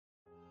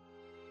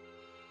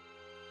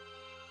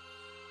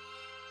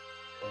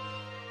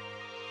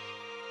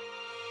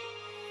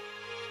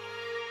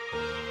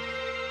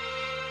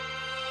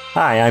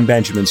Hi, I'm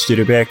Benjamin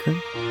Studebaker.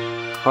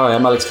 Hi,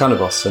 I'm Alex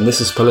Canavos, and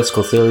this is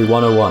Political Theory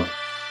 101.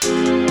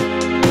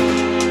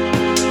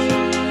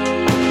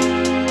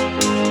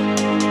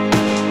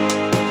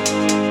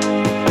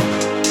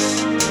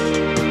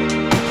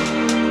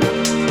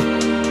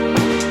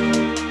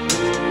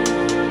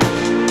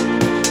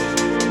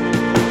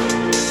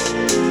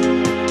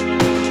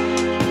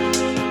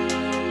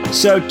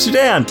 So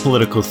today on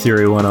Political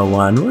Theory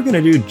 101, we're going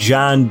to do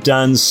John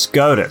Duns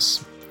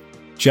Scotus.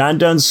 John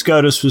Duns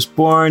Scotus was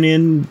born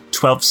in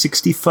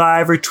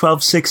 1265 or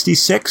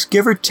 1266,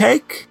 give or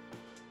take.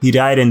 He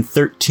died in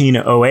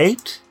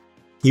 1308.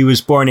 He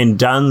was born in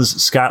Duns,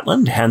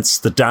 Scotland, hence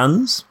the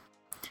Duns.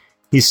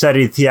 He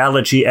studied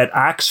theology at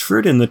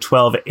Oxford in the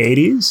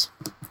 1280s.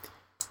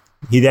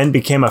 He then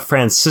became a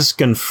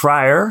Franciscan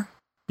friar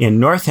in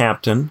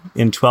Northampton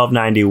in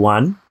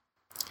 1291.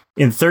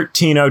 In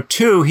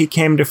 1302, he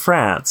came to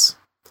France,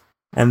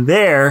 and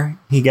there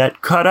he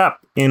got caught up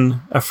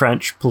in a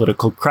French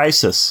political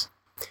crisis.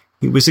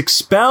 He was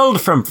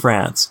expelled from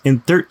France in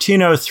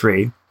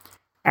 1303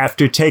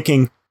 after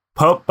taking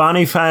Pope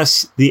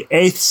Boniface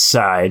VIII's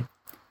side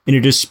in a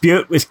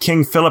dispute with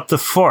King Philip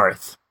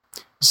IV.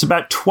 It's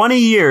about 20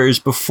 years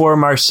before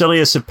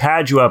Marsilius of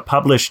Padua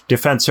published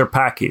Defensor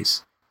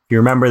Pacis. You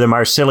remember the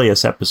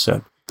Marsilius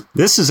episode.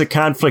 This is a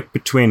conflict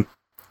between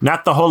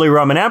not the Holy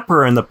Roman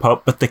Emperor and the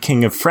Pope, but the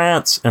King of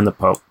France and the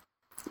Pope,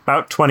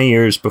 about 20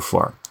 years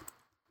before.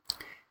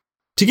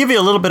 To give you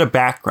a little bit of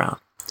background,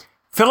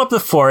 Philip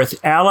IV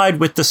allied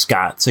with the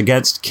Scots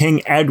against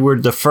King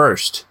Edward I,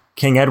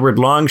 King Edward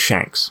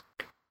Longshanks.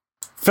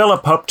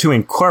 Philip hoped to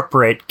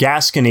incorporate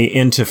Gascony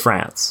into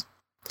France.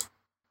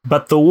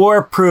 But the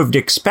war proved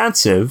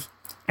expensive,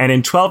 and in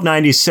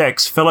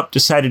 1296, Philip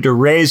decided to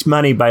raise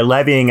money by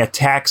levying a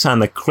tax on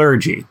the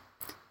clergy,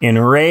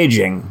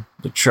 enraging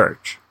the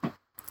church.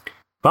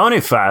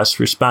 Boniface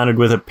responded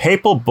with a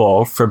papal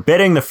bull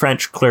forbidding the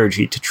French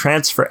clergy to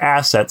transfer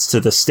assets to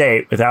the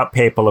state without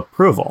papal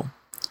approval.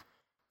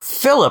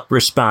 Philip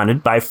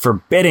responded by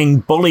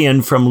forbidding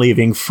bullion from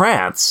leaving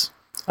France,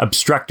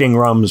 obstructing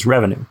Rome's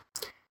revenue.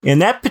 In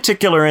that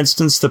particular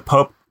instance, the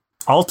Pope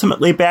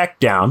ultimately backed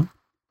down.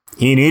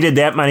 He needed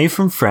that money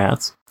from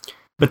France.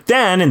 But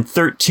then, in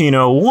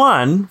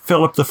 1301,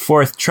 Philip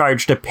IV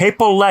charged a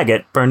papal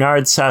legate,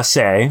 Bernard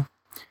Sassé,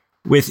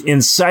 with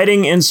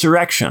inciting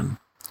insurrection.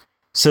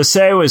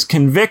 Sassé was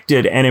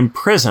convicted and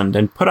imprisoned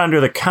and put under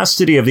the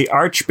custody of the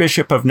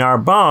Archbishop of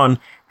Narbonne,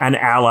 an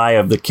ally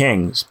of the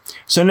king's.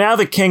 So now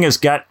the king has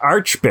got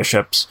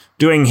archbishops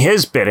doing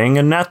his bidding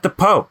and not the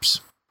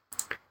Pope's.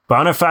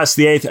 Boniface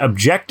VIII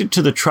objected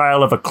to the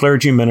trial of a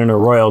clergyman in a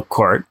royal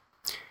court.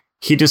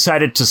 He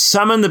decided to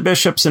summon the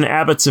bishops and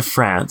abbots of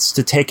France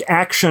to take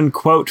action,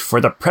 quote,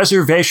 for the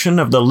preservation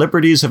of the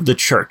liberties of the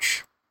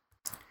church.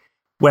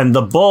 When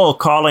the bull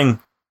calling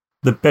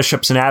the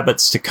bishops and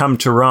abbots to come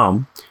to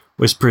Rome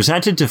was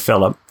presented to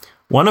Philip,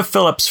 one of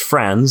Philip's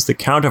friends, the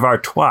Count of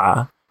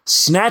Artois,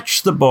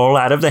 snatched the bull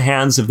out of the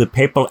hands of the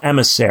papal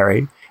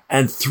emissary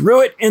and threw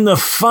it in the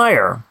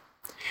fire.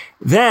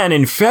 Then,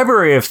 in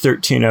February of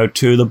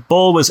 1302, the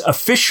bull was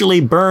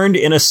officially burned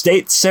in a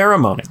state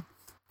ceremony.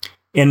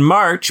 In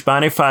March,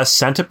 Boniface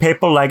sent a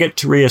papal legate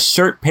to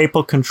reassert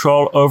papal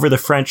control over the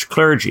French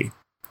clergy.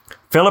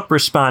 Philip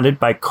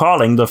responded by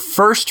calling the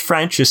first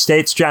French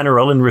Estates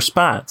General in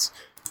response.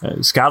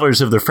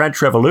 Scholars of the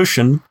French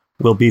Revolution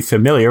will be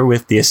familiar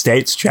with the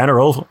Estates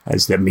General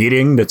as the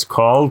meeting that's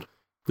called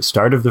the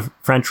start of the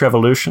French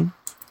Revolution.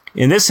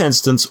 In this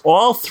instance,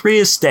 all three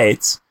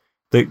estates,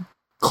 the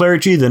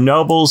clergy, the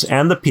nobles,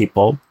 and the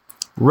people,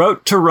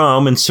 wrote to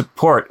Rome in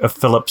support of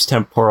Philip's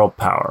temporal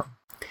power.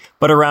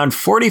 But around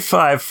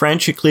 45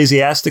 French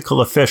ecclesiastical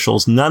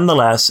officials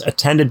nonetheless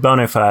attended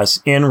Boniface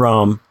in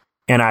Rome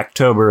in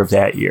October of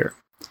that year.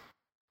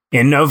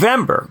 In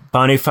November,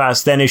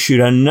 Boniface then issued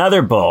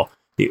another bull,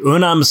 the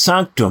Unam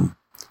Sanctum,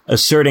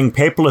 asserting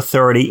papal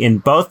authority in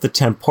both the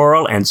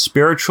temporal and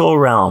spiritual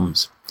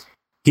realms.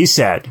 He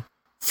said,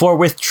 "For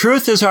with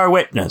truth as our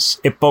witness,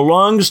 it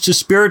belongs to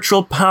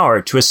spiritual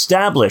power to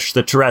establish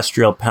the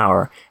terrestrial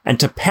power and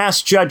to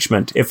pass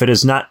judgment if it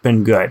has not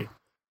been good.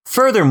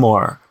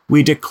 Furthermore,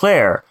 we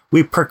declare,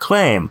 we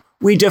proclaim,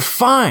 we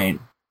define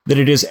that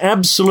it is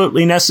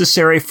absolutely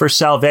necessary for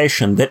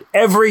salvation that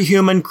every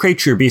human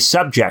creature be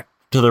subject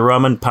to the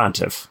Roman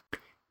pontiff."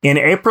 In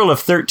April of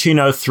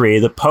 1303,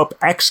 the Pope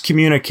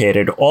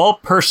excommunicated all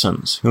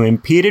persons who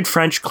impeded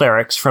French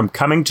clerics from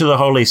coming to the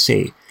Holy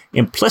See,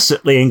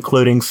 implicitly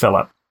including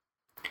Philip.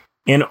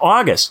 In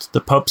August,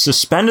 the Pope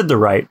suspended the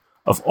right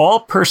of all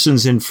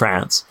persons in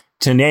France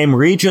to name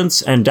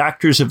regents and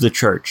doctors of the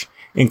Church,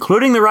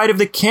 including the right of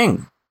the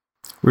king,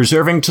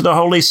 reserving to the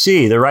Holy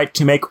See the right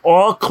to make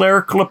all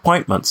clerical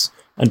appointments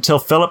until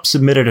Philip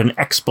submitted an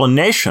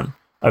explanation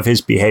of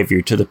his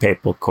behavior to the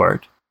papal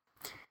court.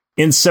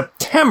 In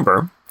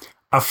September,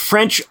 a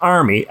French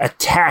army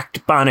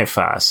attacked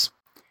Boniface,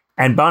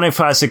 and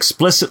Boniface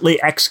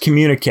explicitly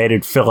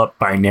excommunicated Philip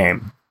by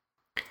name.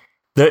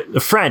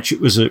 The French, it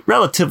was a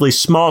relatively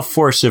small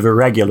force of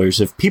irregulars,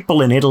 of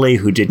people in Italy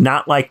who did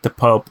not like the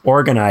Pope,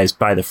 organized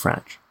by the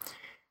French.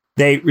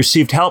 they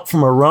received help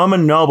from a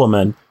Roman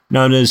nobleman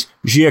known as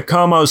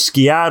Giacomo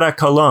Sciarra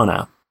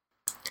Colonna.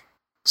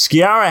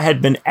 Sciarra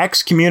had been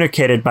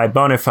excommunicated by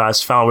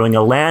Boniface following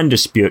a land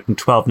dispute in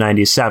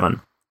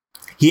 1297.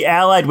 He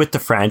allied with the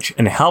French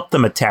and helped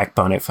them attack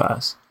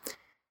Boniface.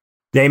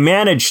 They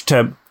managed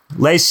to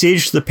lay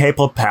siege to the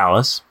papal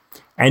palace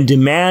and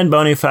demand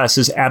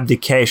Boniface's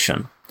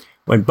abdication.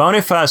 When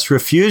Boniface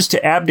refused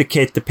to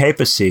abdicate the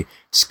papacy,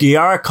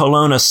 Sciarra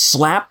Colonna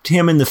slapped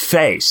him in the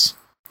face.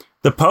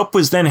 The Pope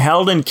was then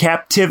held in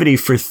captivity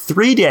for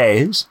 3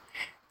 days,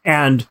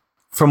 and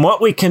from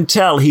what we can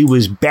tell, he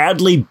was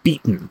badly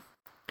beaten.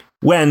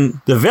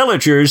 When the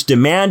villagers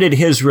demanded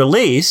his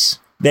release,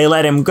 they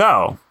let him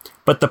go,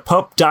 but the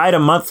Pope died a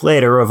month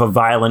later of a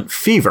violent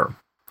fever.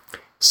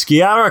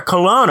 Sciarra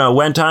Colonna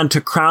went on to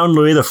crown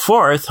Louis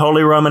IV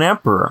Holy Roman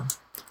Emperor,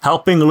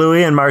 helping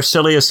Louis and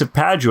Marsilius of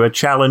Padua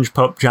challenge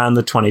Pope John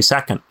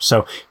XXII.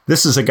 So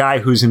this is a guy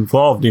who's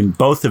involved in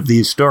both of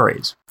these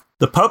stories.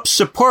 The Pope's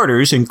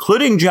supporters,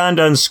 including John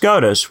Duns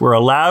Scotus, were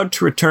allowed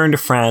to return to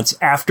France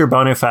after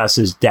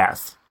Boniface's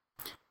death.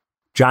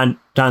 John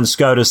Duns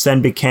Scotus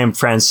then became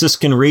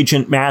Franciscan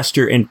Regent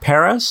Master in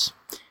Paris.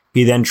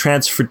 He then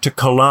transferred to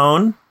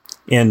Cologne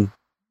in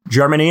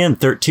Germany in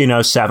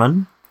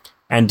 1307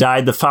 and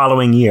died the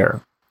following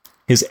year.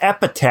 His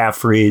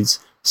epitaph reads,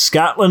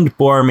 "Scotland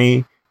bore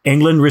me,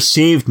 England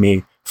received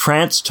me,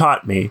 France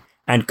taught me,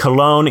 and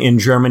Cologne in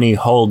Germany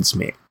holds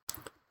me."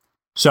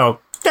 So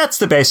that's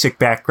the basic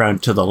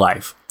background to the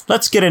life.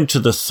 Let's get into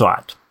the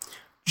thought.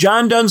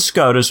 John Duns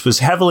Scotus was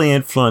heavily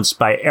influenced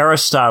by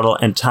Aristotle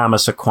and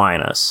Thomas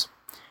Aquinas,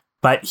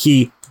 but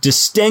he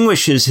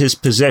distinguishes his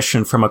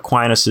position from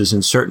Aquinas's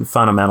in certain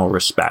fundamental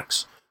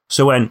respects.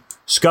 So when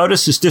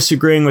Scotus is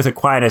disagreeing with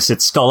Aquinas,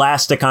 it's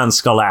scholastic on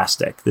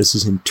scholastic. This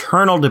is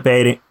internal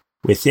debating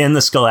within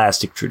the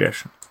scholastic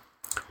tradition.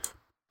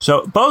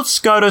 So both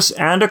Scotus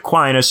and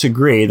Aquinas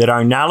agree that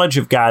our knowledge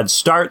of God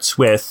starts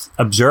with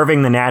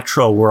observing the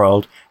natural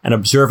world and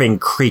observing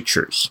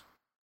creatures,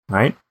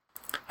 right?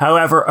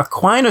 However,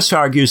 Aquinas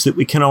argues that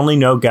we can only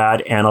know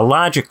God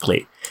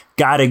analogically.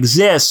 God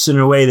exists in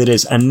a way that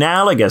is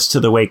analogous to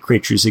the way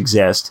creatures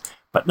exist,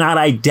 but not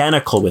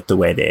identical with the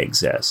way they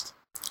exist.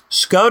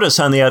 Scotus,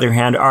 on the other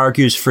hand,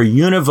 argues for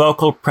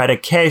univocal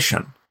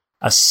predication,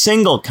 a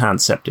single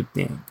concept of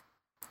being.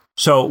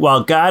 So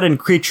while God and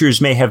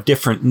creatures may have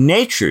different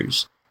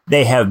natures,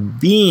 they have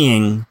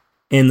being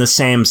in the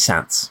same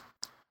sense.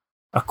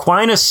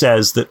 Aquinas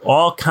says that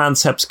all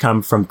concepts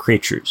come from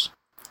creatures.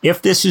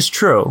 If this is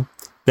true,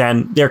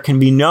 then there can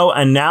be no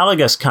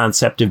analogous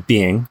concept of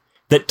being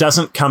that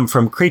doesn't come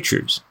from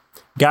creatures.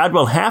 God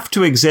will have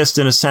to exist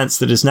in a sense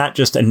that is not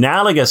just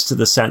analogous to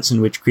the sense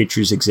in which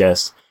creatures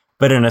exist,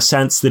 but in a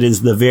sense that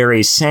is the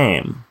very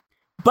same.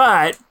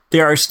 But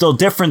there are still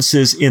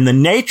differences in the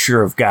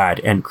nature of God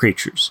and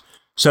creatures.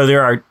 So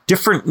there are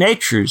different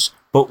natures,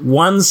 but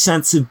one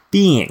sense of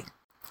being.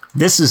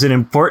 This is an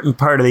important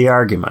part of the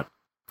argument,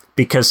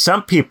 because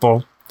some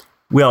people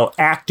will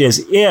act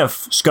as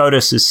if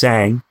Scotus is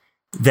saying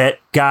that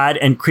God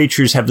and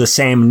creatures have the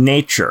same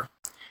nature.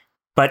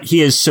 But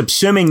he is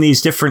subsuming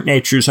these different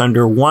natures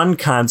under one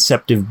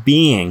concept of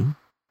being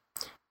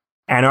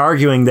and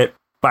arguing that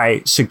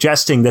by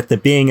suggesting that the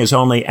being is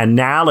only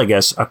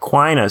analogous,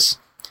 Aquinas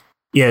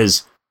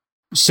is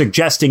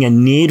suggesting a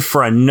need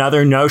for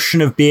another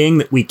notion of being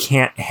that we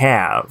can't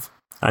have,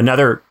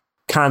 another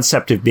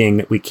concept of being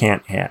that we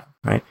can't have,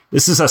 right?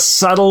 This is a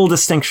subtle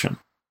distinction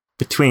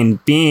between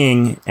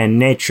being and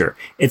nature.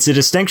 It's a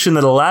distinction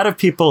that a lot of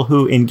people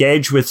who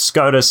engage with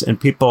Scotus and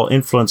people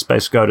influenced by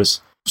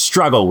Scotus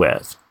struggle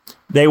with.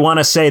 They want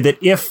to say that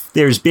if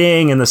there's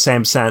being in the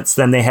same sense,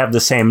 then they have the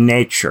same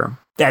nature.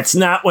 That's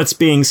not what's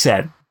being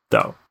said,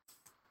 though.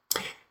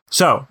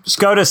 So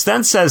Scotus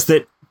then says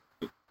that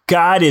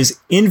God is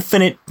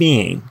infinite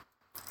being,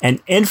 an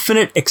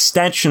infinite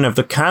extension of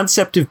the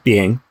concept of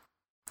being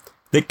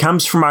that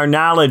comes from our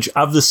knowledge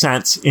of the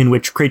sense in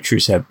which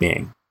creatures have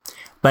being,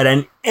 but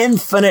an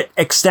infinite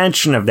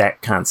extension of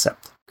that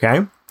concept,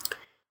 okay?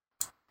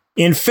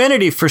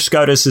 Infinity for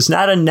Scotus is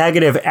not a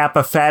negative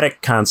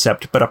apophatic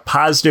concept, but a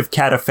positive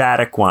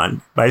cataphatic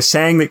one. By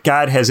saying that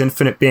God has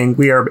infinite being,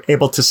 we are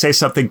able to say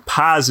something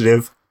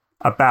positive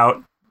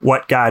about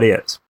what God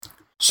is.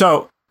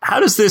 So how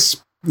does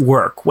this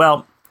work?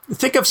 Well,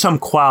 think of some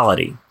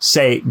quality,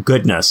 say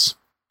goodness,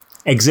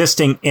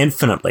 existing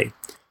infinitely,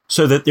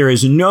 so that there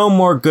is no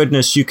more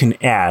goodness you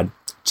can add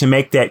to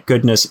make that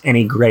goodness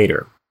any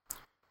greater.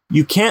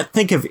 You can't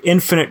think of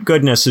infinite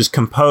goodness as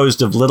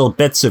composed of little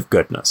bits of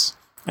goodness.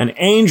 An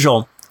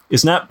angel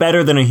is not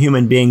better than a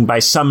human being by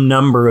some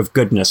number of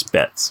goodness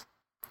bits.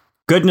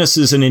 Goodness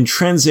is an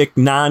intrinsic,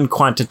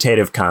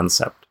 non-quantitative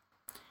concept.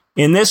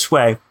 In this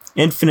way,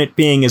 infinite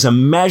being is a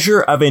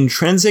measure of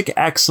intrinsic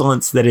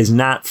excellence that is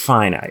not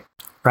finite,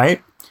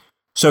 right?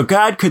 So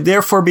God could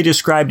therefore be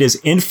described as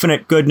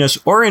infinite goodness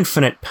or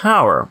infinite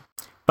power,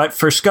 but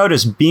for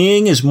Scotus,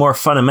 being is more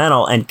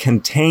fundamental and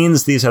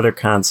contains these other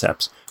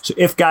concepts. So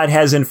if God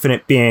has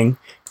infinite being,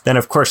 then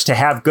of course to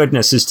have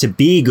goodness is to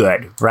be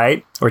good,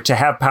 right? Or to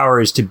have power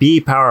is to be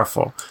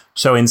powerful.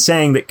 So in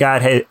saying that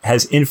God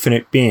has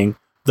infinite being,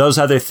 those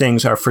other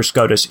things are for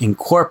Scotus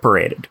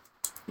incorporated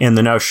in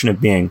the notion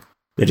of being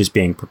that is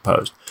being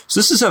proposed. So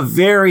this is a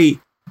very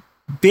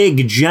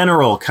big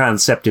general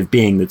concept of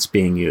being that's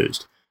being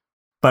used.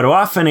 But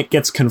often it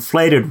gets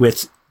conflated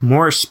with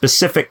more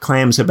specific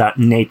claims about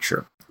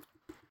nature.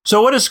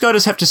 So what does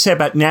Scotus have to say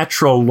about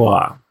natural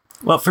law?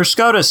 Well, for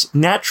Scotus,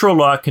 natural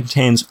law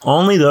contains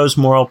only those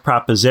moral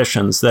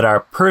propositions that are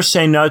per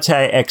se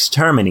notae ex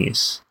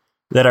terminis,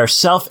 that are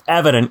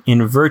self-evident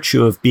in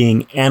virtue of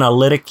being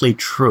analytically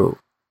true.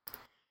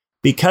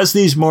 Because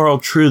these moral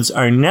truths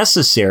are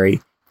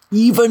necessary,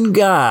 even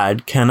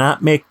God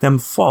cannot make them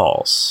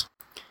false.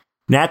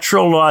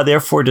 Natural law,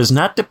 therefore, does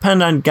not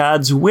depend on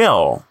God's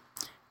will,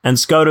 and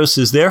Scotus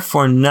is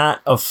therefore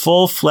not a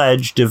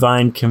full-fledged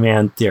divine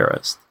command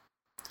theorist.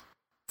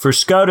 For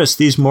Scotus,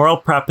 these moral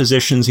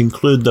propositions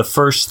include the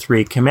first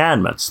three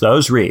commandments.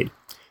 Those read,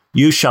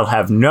 "You shall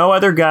have no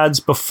other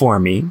gods before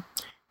me.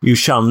 You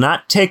shall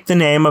not take the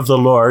name of the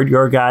Lord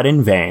your God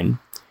in vain.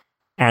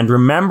 And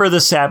remember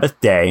the Sabbath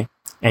day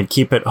and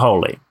keep it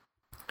holy."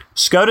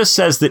 Scotus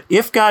says that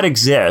if God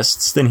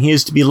exists, then he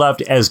is to be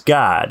loved as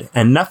God,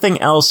 and nothing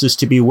else is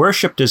to be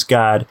worshipped as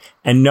God,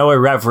 and no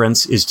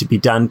irreverence is to be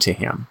done to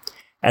him.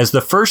 As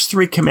the first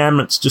three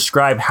commandments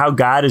describe how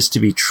God is to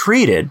be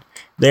treated,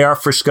 they are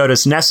for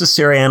Scotus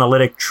necessary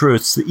analytic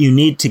truths that you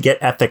need to get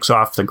ethics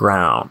off the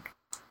ground,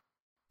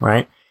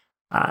 right?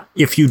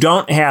 If you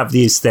don't have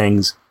these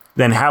things,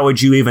 then how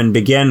would you even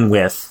begin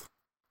with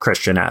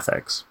Christian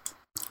ethics?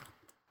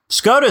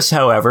 Scotus,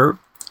 however,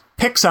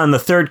 picks on the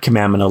third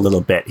commandment a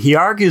little bit. He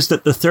argues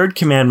that the third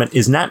commandment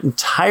is not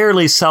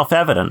entirely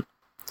self-evident,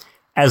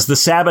 as the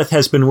Sabbath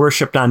has been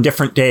worshipped on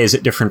different days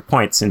at different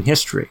points in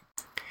history.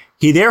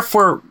 He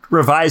therefore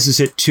revises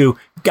it to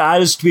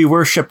God is to be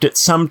worshipped at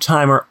some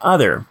time or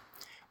other,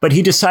 but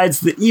he decides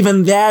that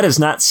even that is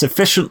not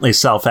sufficiently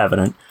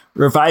self-evident,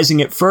 revising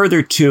it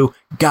further to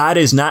God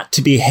is not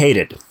to be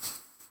hated.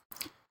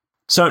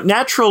 So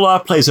natural law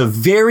plays a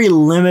very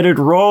limited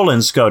role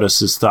in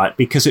Scotus's thought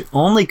because it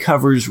only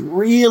covers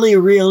really,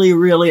 really,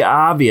 really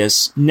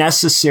obvious,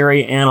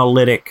 necessary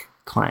analytic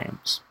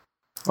claims,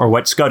 or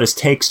what Scotus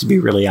takes to be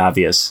really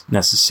obvious,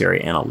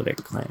 necessary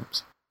analytic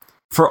claims.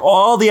 For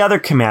all the other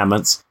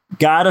commandments,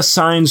 God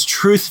assigns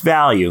truth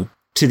value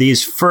to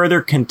these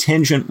further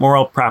contingent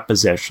moral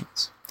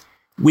propositions.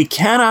 We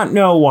cannot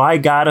know why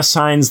God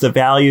assigns the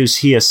values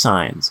he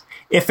assigns.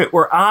 If it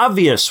were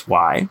obvious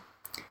why,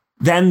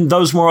 then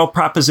those moral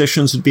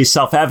propositions would be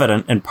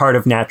self-evident and part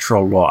of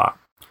natural law.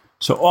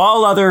 So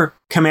all other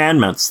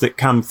commandments that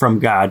come from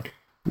God,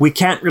 we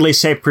can't really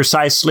say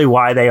precisely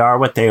why they are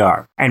what they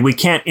are. And we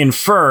can't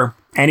infer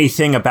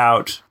anything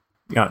about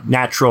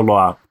natural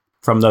law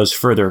from those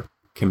further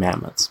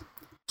commandments.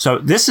 So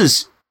this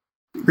is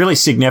really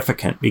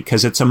significant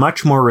because it's a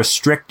much more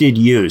restricted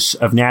use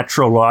of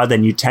natural law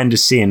than you tend to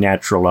see in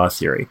natural law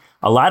theory.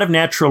 A lot of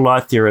natural law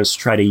theorists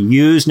try to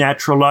use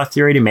natural law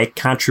theory to make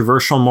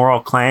controversial moral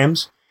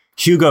claims.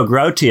 Hugo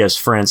Grotius,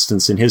 for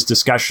instance, in his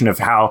discussion of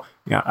how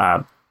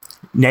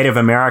Native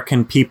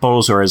American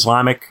peoples or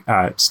Islamic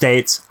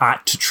states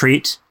ought to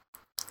treat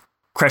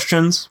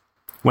Christians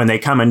when they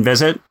come and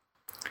visit,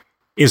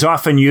 is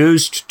often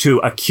used to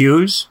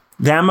accuse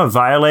them of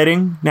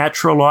violating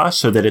natural law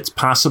so that it's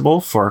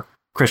possible for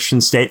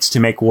Christian states to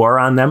make war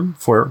on them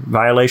for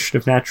violation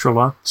of natural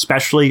law,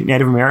 especially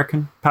Native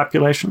American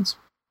populations.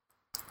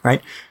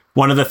 Right?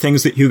 One of the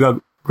things that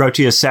Hugo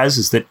Grotius says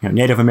is that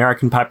Native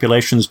American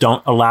populations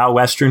don't allow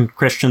Western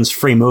Christians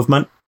free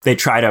movement. They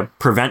try to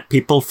prevent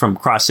people from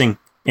crossing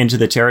into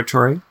the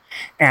territory,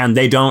 and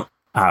they don't,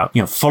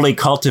 fully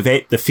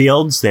cultivate the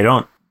fields. They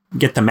don't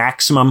get the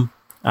maximum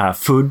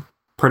food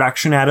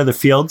production out of the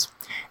fields,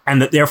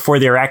 and that therefore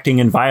they're acting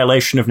in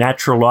violation of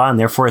natural law, and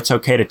therefore it's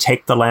okay to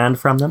take the land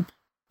from them.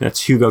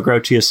 That's Hugo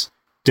Grotius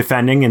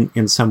defending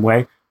in some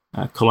way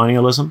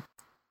colonialism.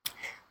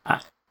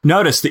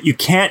 Notice that you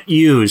can't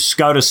use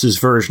Scotus's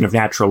version of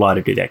natural law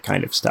to do that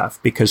kind of stuff,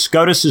 because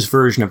Scotus's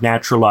version of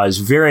natural law is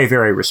very,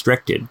 very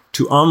restricted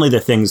to only the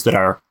things that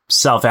are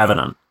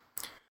self-evident.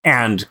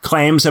 And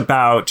claims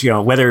about,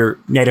 whether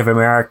Native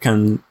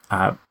American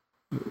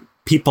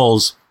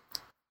peoples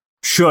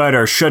should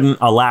or shouldn't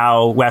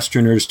allow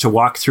Westerners to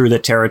walk through the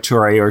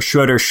territory, or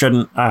should or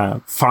shouldn't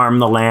farm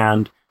the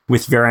land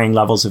with varying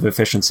levels of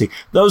efficiency.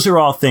 Those are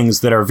all things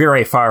that are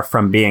very far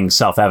from being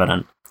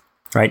self-evident.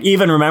 Right?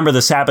 Even remember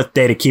the Sabbath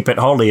day to keep it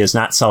holy is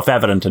not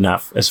self-evident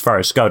enough as far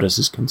as Scotus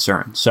is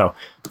concerned. So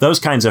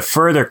those kinds of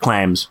further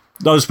claims,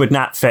 those would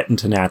not fit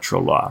into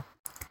natural law.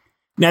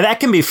 Now that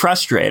can be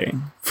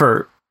frustrating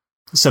for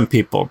some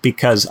people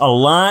because a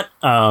lot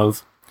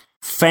of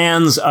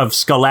fans of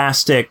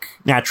scholastic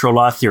natural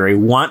law theory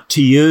want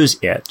to use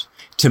it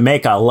to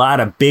make a lot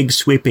of big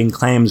sweeping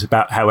claims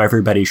about how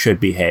everybody should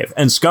behave.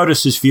 And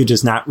Scotus's view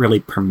does not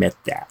really permit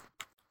that.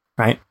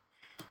 Right?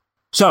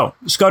 So,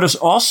 Scotus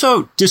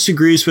also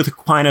disagrees with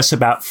Aquinas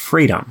about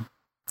freedom.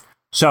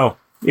 So,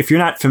 if you're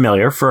not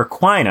familiar, for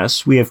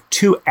Aquinas, we have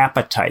two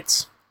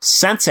appetites.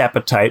 Sense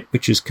appetite,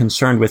 which is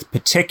concerned with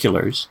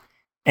particulars,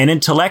 an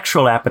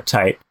intellectual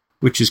appetite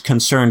which is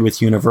concerned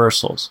with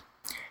universals.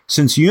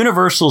 Since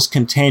universals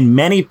contain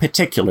many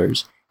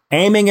particulars,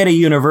 aiming at a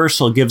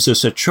universal gives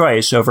us a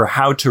choice over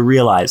how to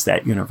realize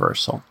that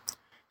universal.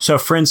 So,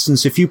 for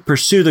instance, if you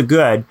pursue the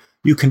good,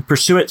 you can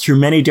pursue it through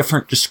many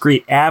different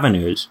discrete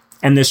avenues.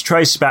 And this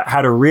choice about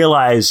how to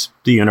realize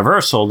the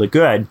universal, the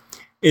good,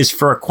 is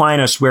for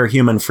Aquinas where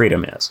human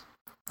freedom is.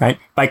 Right?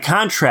 By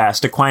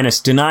contrast, Aquinas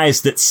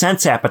denies that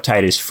sense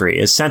appetite is free,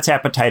 as sense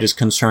appetite is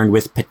concerned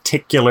with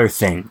particular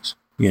things,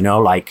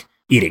 like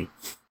eating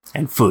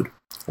and food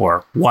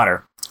or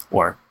water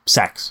or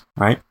sex,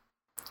 right?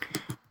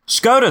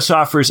 Scotus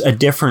offers a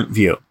different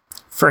view.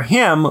 For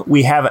him,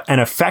 we have an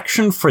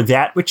affection for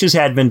that which is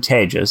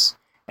advantageous,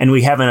 and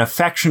we have an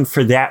affection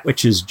for that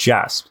which is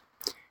just.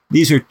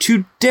 These are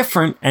two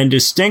different and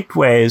distinct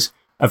ways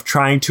of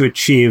trying to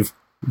achieve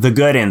the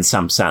good in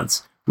some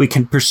sense. We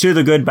can pursue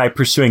the good by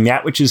pursuing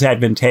that which is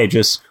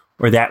advantageous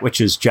or that which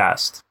is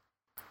just,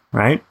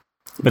 right?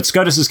 But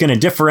Scotus is going to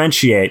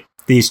differentiate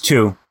these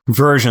two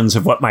versions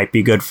of what might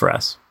be good for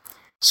us.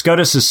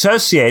 Scotus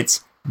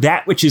associates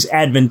that which is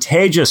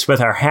advantageous with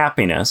our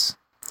happiness,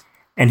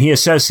 and he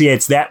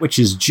associates that which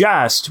is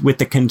just with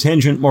the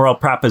contingent moral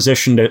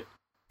propositions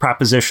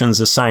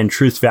assigned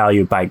truth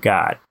value by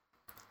God.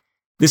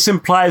 This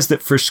implies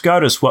that for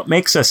Scotus, what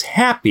makes us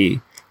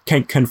happy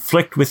can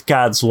conflict with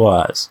God's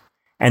laws.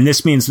 And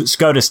this means that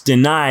Scotus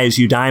denies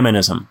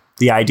eudaimonism,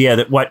 the idea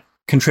that what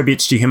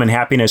contributes to human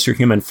happiness or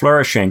human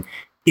flourishing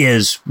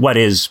is what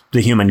is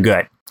the human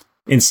good.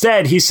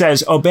 Instead, he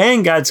says,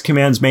 obeying God's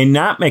commands may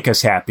not make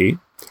us happy,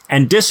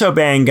 and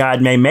disobeying God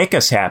may make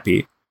us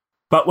happy.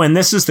 But when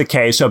this is the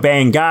case,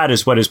 obeying God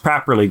is what is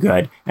properly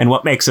good, and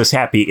what makes us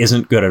happy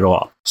isn't good at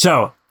all.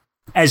 So,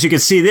 as you can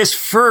see, this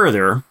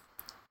further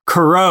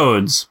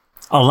corrodes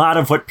a lot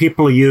of what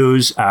people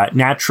use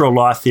natural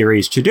law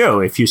theories to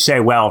do. If you say,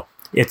 well,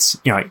 it's,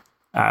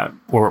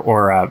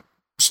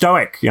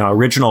 Stoic,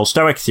 original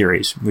Stoic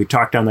theories. We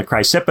talked on the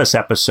Chrysippus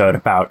episode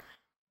about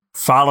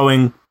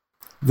following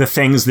the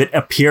things that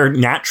appear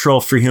natural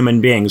for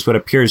human beings. What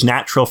appears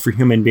natural for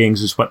human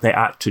beings is what they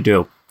ought to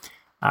do.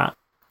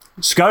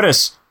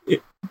 Scotus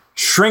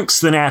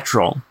shrinks the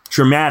natural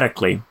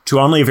dramatically to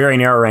only a very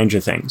narrow range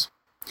of things.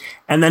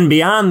 And then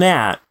beyond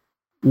that,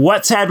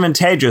 what's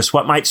advantageous,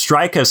 what might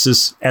strike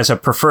us as a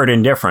preferred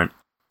indifferent,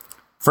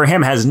 for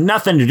him has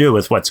nothing to do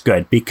with what's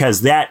good,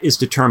 because that is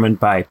determined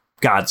by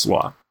God's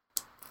law.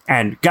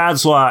 And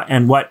God's law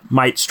and what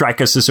might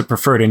strike us as a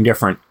preferred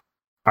indifferent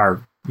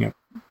are,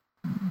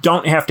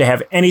 don't have to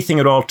have anything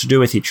at all to do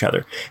with each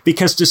other.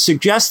 Because to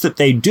suggest that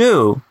they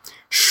do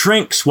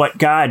shrinks what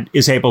God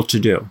is able to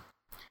do.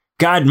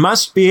 God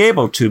must be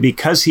able to,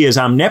 because he is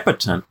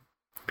omnipotent,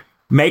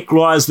 make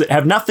laws that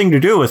have nothing to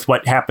do with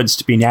what happens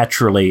to be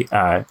naturally,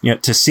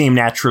 to seem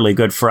naturally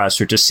good for us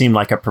or to seem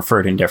like a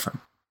preferred indifferent.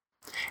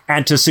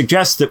 And to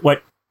suggest that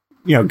what,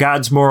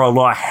 God's moral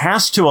law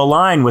has to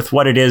align with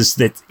what it is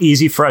that's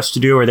easy for us to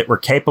do or that we're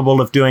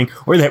capable of doing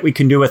or that we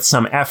can do with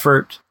some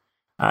effort.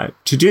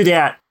 To do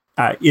that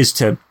is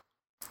to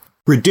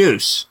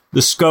reduce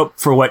the scope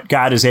for what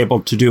God is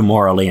able to do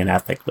morally and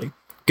ethically.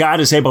 God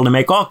is able to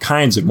make all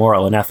kinds of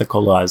moral and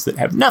ethical laws that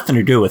have nothing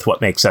to do with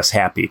what makes us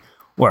happy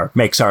or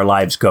makes our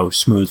lives go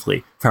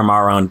smoothly from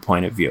our own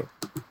point of view.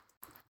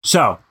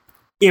 So,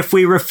 if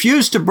we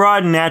refuse to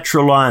broaden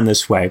natural law in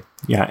this way,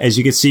 as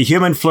you can see,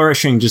 human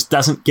flourishing just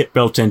doesn't get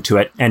built into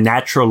it, and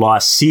natural law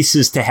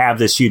ceases to have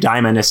this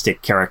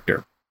eudaimonistic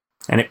character.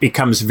 And it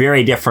becomes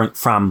very different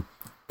from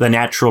the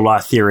natural law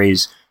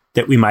theories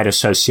that we might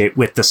associate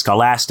with the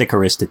scholastic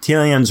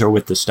Aristotelians or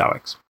with the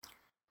Stoics.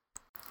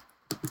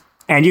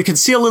 And you can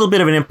see a little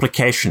bit of an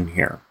implication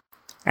here.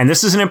 And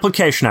this is an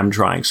implication I'm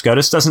drawing.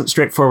 Scotus doesn't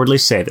straightforwardly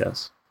say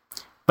this.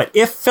 But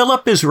if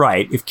Philip is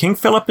right, if King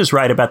Philip is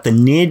right about the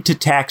need to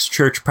tax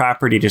church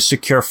property to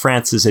secure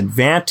France's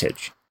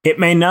advantage, it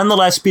may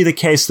nonetheless be the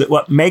case that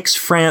what makes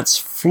France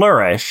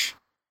flourish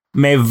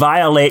may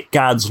violate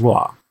God's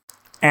law.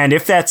 And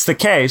if that's the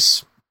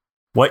case,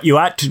 what you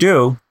ought to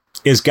do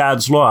is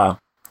God's law,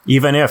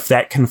 even if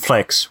that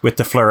conflicts with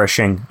the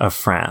flourishing of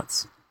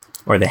France,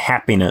 or the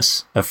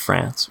happiness of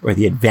France, or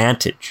the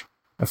advantage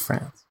of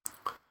France.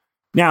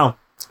 Now,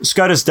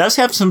 Scotus does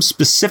have some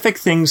specific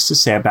things to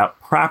say about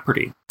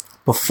property.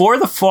 Before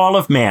the fall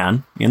of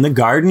man in the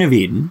Garden of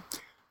Eden,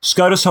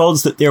 Scotus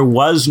holds that there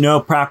was no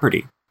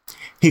property.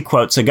 He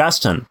quotes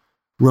Augustine,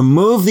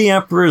 "Remove the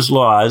emperor's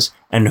laws,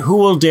 and who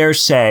will dare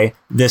say,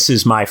 'This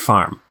is my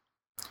farm'?"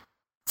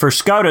 For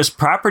Scotus,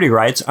 property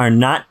rights are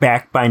not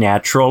backed by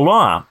natural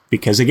law,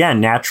 because again,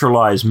 natural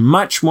law is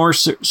much more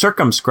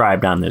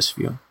circumscribed on this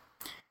view.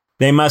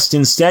 They must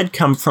instead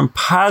come from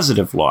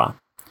positive law.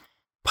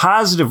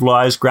 Positive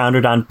law is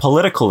grounded on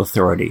political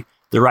authority,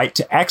 the right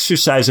to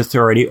exercise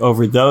authority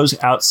over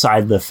those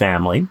outside the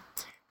family,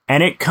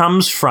 and it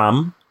comes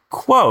from,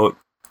 quote,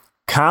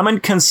 "common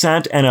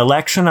consent and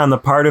election on the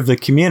part of the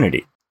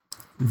community.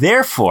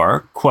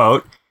 Therefore,"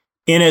 quote,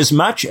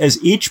 "inasmuch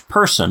as each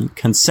person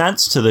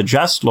consents to the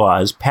just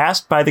laws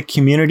passed by the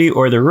community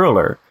or the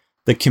ruler,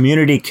 the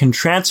community can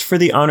transfer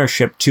the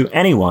ownership to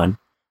anyone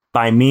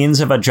by means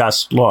of a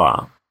just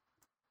law.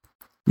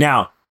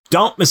 Now,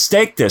 don't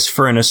mistake this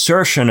for an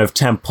assertion of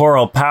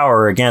temporal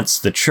power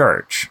against the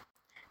church,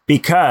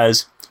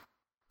 because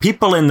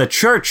people in the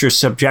church are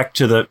subject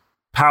to the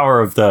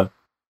power of the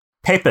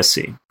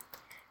papacy,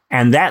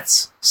 and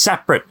that's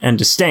separate and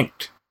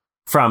distinct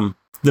from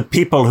the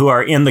people who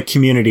are in the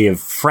community of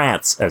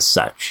France as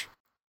such,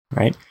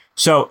 right?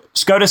 So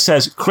Scotus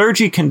says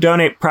clergy can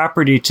donate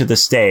property to the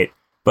state,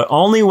 but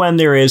only when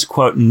there is,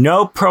 quote,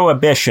 no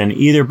prohibition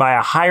either by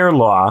a higher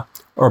law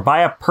or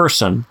by a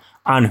person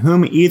on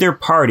whom either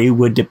party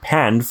would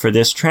depend for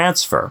this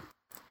transfer.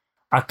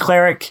 A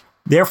cleric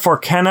therefore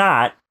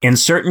cannot, in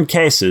certain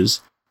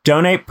cases,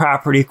 donate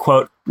property,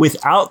 quote,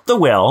 without the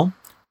will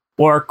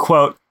or,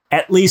 quote,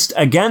 at least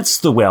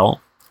against the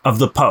will of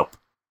the Pope.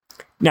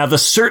 Now, the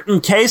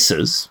certain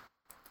cases,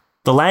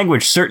 the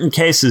language certain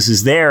cases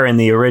is there in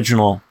the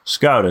original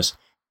Scotus,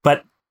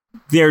 but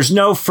there's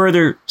no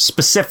further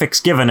specifics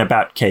given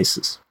about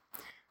cases.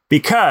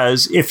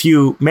 Because if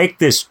you make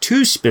this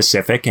too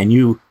specific and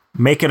you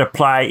make it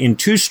apply in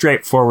too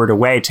straightforward a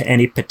way to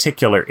any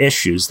particular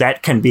issues,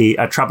 that can be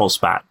a trouble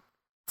spot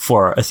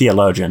for a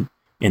theologian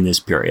in this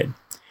period.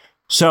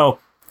 So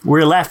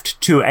we're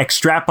left to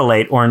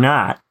extrapolate or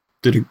not.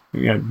 The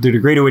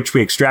degree to which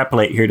we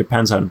extrapolate here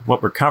depends on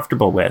what we're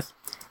comfortable with,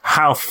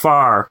 how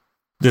far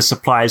this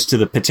applies to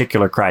the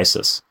particular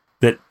crisis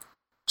that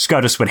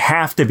Scotus would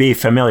have to be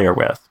familiar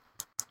with,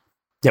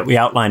 that we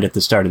outlined at the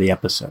start of the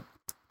episode.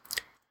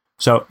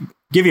 So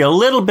give you a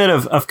little bit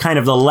of kind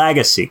of the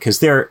legacy, because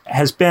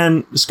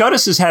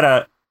Scotus has had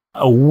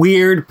a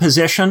weird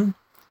position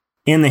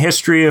in the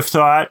history of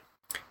thought.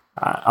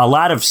 A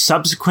lot of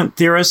subsequent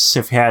theorists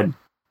have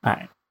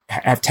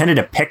tended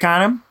to pick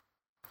on him.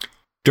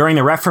 During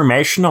the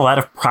Reformation, a lot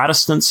of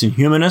Protestants and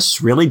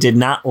humanists really did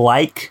not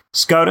like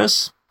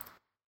Scotus.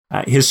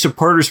 His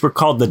supporters were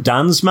called the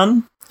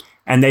Dunsmen,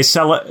 and they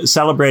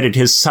celebrated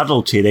his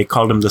subtlety. They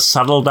called him the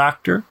subtle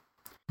doctor.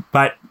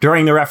 But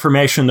during the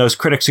Reformation, those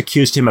critics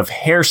accused him of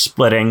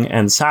hair-splitting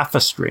and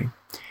sophistry.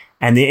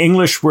 And the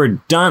English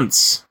word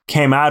dunce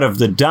came out of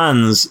the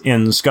duns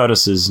in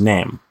Scotus's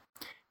name.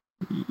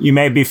 You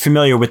may be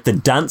familiar with the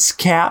dunce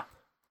cap.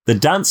 The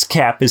dunce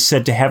cap is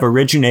said to have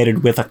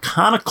originated with a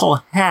conical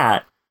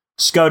hat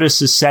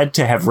Scotus is said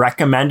to have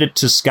recommended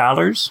to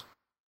scholars.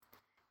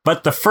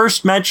 But the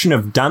first mention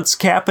of dunce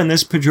cap in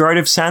this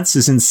pejorative sense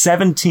is in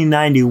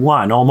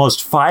 1791,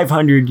 almost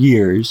 500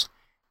 years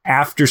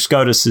after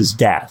Scotus's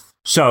death.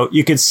 So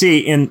you can see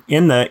in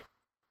the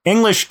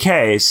English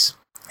case,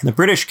 in the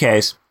British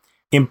case,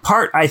 in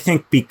part, I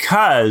think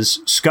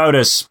because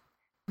Scotus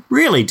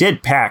really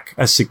did pack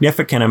a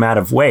significant amount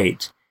of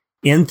weight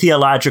in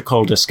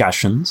theological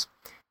discussions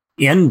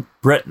in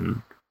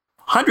Britain,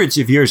 hundreds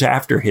of years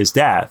after his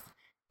death,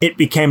 it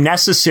became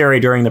necessary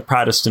during the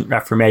Protestant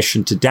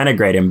Reformation to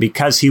denigrate him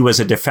because he was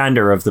a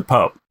defender of the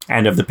Pope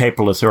and of the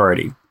papal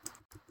authority.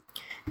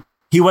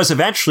 He was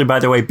eventually, by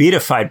the way,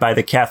 beatified by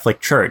the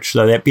Catholic Church,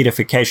 though that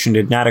beatification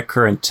did not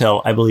occur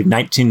until, I believe,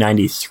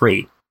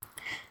 1993.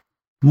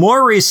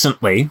 More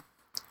recently,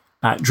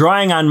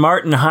 drawing on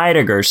Martin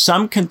Heidegger,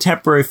 some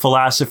contemporary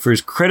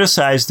philosophers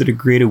criticized the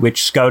degree to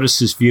which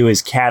Scotus's view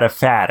is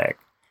cataphatic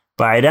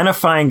by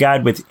identifying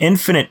God with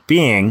infinite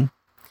being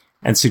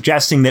and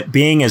suggesting that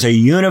being is a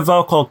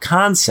univocal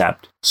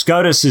concept.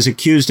 Scotus is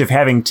accused of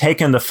having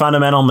taken the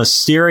fundamental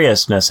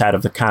mysteriousness out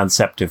of the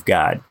concept of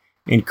God,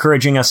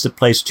 encouraging us to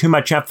place too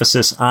much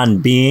emphasis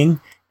on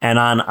being and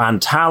on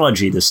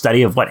ontology, the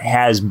study of what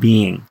has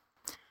being.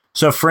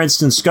 So, for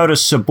instance,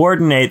 Scotus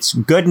subordinates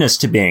goodness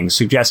to being,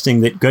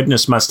 suggesting that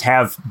goodness must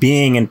have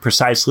being in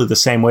precisely the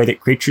same way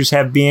that creatures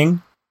have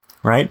being,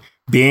 right?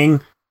 Being,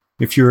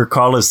 if you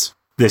recall, is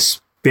this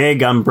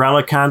big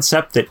umbrella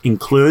concept that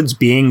includes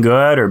being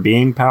good or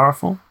being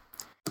powerful.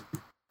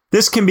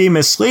 This can be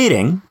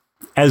misleading,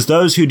 as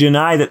those who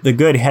deny that the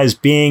good has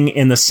being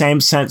in the same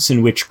sense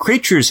in which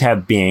creatures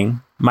have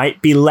being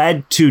might be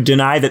led to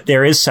deny that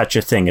there is such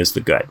a thing as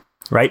the good,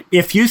 right?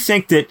 If you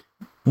think that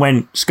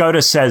when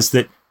Scotus says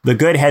that the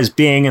good has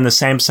being in the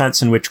same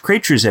sense in which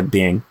creatures have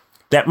being,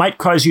 that might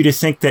cause you to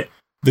think that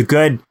the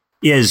good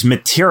is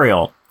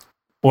material,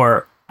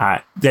 or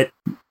that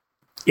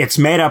it's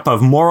made up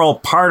of moral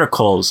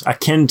particles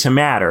akin to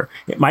matter.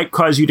 It might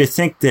cause you to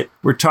think that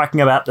we're talking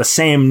about the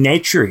same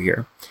nature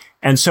here.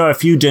 And so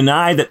if you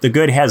deny that the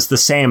good has the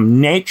same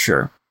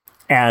nature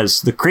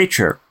as the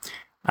creature,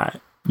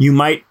 you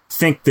might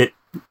think that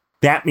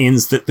that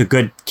means that the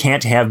good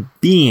can't have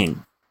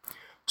being.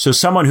 So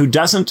someone who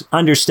doesn't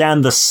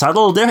understand the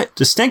subtle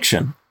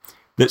distinction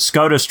that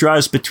Scotus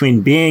draws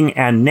between being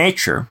and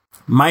nature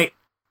might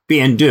be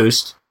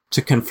induced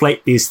to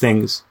conflate these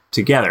things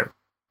together.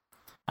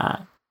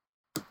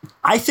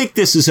 I think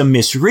this is a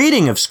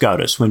misreading of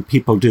Scotus when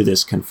people do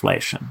this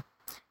conflation.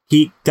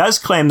 He does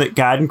claim that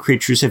God and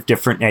creatures have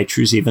different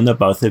natures, even though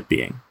both have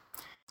being.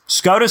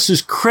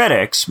 Scotus's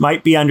critics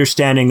might be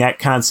understanding that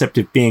concept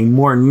of being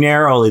more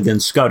narrowly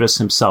than Scotus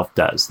himself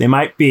does. They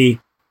might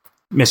be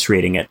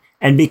misreading it.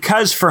 And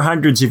because for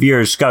hundreds of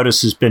years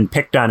Scotus has been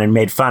picked on and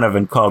made fun of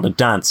and called a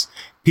dunce,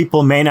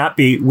 people may not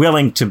be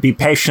willing to be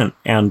patient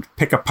and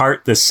pick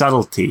apart this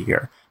subtlety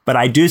here. But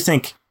I do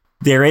think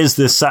there is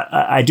this,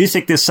 I do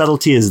think this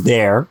subtlety is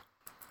there.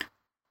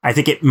 I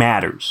think it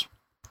matters.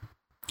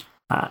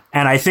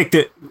 And I think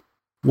that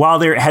while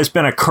there has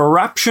been a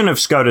corruption of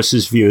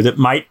Scotus's view that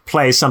might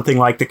play something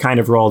like the kind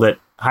of role that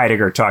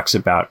Heidegger talks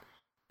about,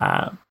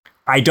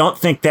 I don't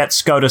think that's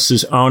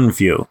Scotus's own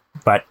view,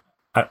 but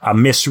a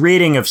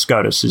misreading of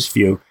Scotus's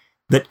view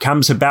that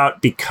comes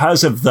about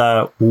because of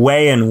the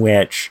way in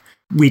which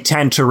we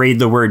tend to read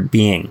the word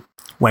being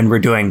when we're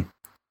doing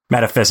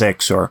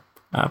metaphysics or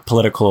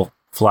political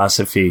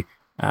philosophy.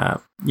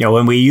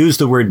 When we use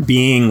the word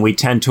being, we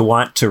tend to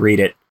want to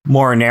read it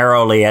more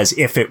narrowly as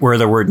if it were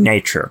the word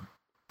nature.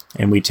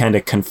 And we tend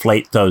to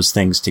conflate those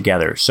things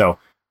together. So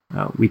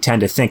we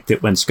tend to think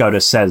that when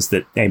Scotus says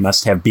that they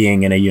must have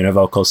being in a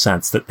univocal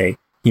sense, that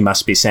he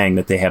must be saying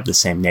that they have the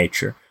same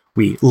nature.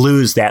 We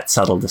lose that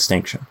subtle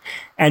distinction.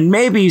 And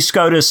maybe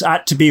Scotus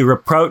ought to be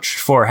reproached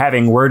for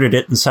having worded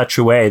it in such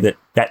a way that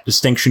that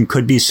distinction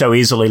could be so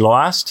easily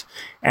lost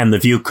and the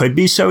view could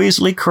be so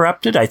easily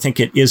corrupted. I think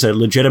it is a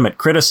legitimate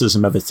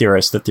criticism of a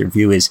theorist that their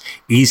view is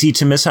easy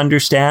to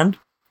misunderstand.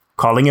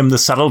 Calling him the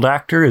subtle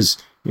doctor is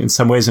in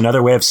some ways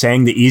another way of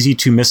saying the easy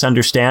to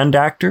misunderstand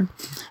doctor.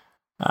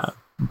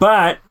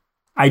 But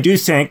I do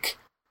think,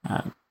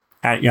 and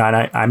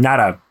I'm not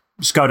a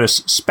Scotus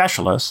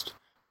specialist,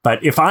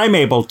 but if I'm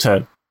able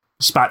to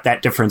spot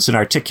that difference and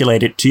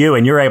articulate it to you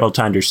and you're able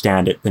to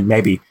understand it, then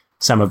maybe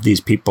some of these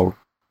people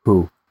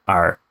who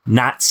are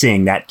not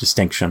seeing that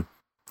distinction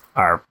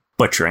are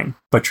butchering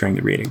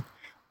the reading.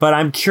 But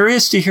I'm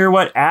curious to hear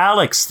what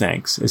Alex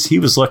thinks as he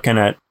was looking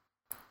at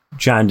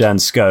John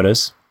Duns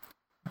Scotus.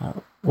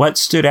 What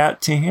stood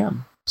out to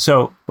him?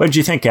 So what did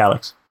you think,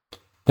 Alex?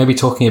 Maybe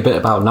talking a bit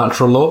about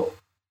natural law.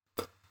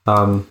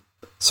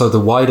 So the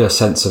wider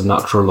sense of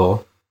natural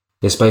law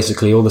is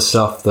basically all the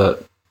stuff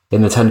that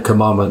in the Ten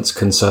Commandments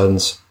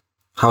concerns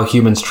how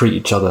humans treat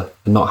each other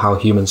and not how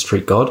humans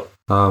treat God.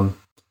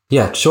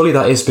 Surely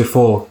that is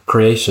before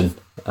creation.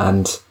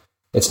 And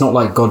it's not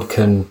like God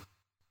can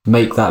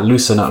make that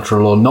looser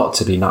natural law not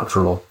to be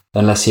natural law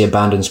unless he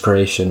abandons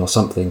creation or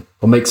something,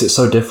 or makes it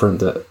so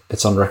different that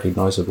it's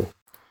unrecognizable.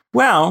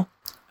 Well,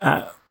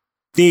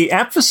 the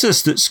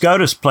emphasis that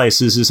Scotus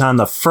places is on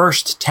the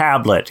first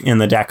tablet in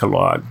the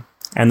Decalogue.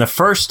 And the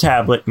first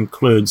tablet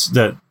includes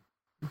the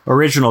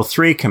original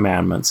 3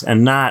 commandments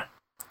and not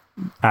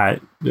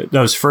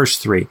those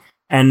first 3,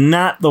 and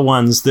not the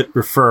ones that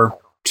refer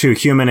to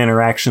human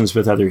interactions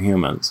with other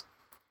humans.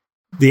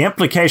 The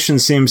implication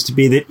seems to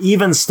be that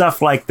even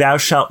stuff like thou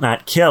shalt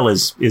not kill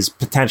is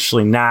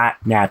potentially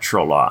not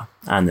natural law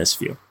on this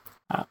view,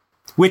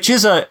 which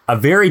is a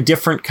very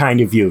different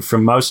kind of view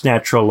from most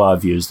natural law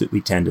views that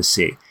we tend to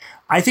see.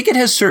 I think it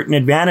has certain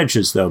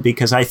advantages, though,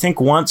 because I think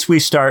once we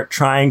start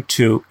trying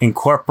to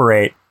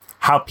incorporate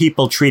how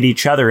people treat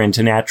each other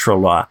into natural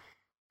law,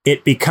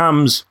 it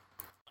becomes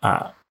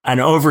an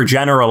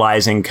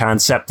overgeneralizing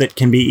concept that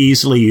can be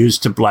easily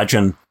used to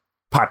bludgeon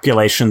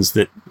populations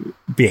that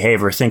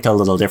behave or think a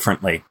little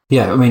differently.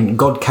 Yeah, I mean,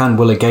 God can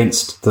will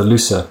against the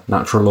looser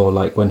natural law,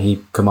 like when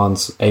he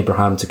commands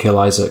Abraham to kill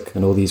Isaac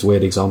and all these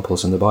weird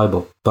examples in the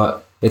Bible.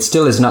 But it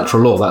still is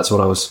natural law. That's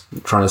what I was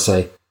trying to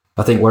say.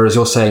 I think, whereas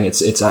you're saying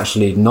it's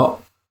actually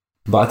not.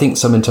 But I think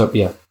some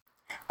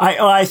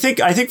I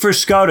think for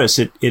Scotus,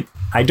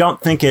 I don't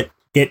think it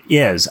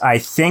is. I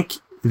think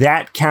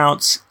that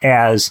counts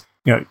as,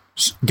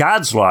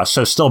 God's law,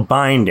 so still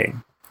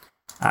binding.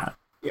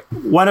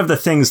 One of the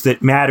things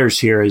that matters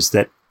here is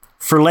that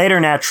for later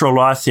natural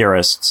law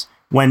theorists,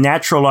 when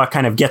natural law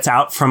kind of gets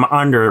out from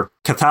under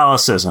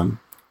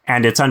Catholicism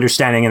and its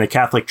understanding in the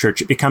Catholic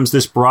Church, it becomes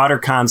this broader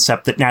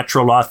concept that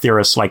natural law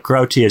theorists like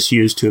Grotius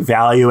use to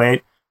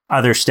evaluate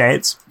other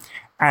states.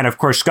 And of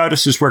course,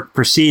 Scotus's work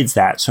precedes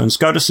that. So in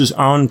Scotus's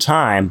own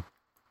time,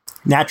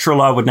 natural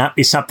law would not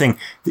be something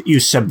that you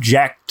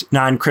subject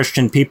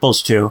non-Christian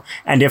peoples to.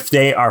 And if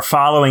they are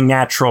following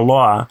natural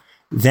law,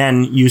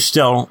 then you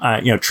still,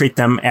 treat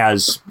them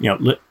as,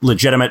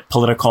 legitimate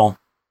political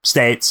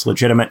states,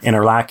 legitimate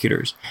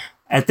interlocutors.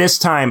 At this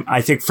time,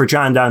 I think for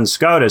John Duns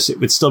Scotus, it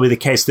would still be the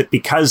case that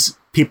because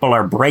people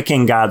are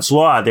breaking God's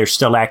law, they're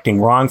still acting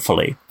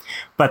wrongfully.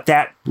 But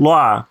that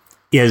law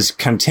is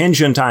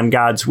contingent on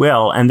God's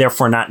will and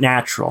therefore not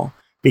natural.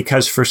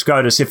 Because for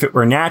Scotus, if it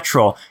were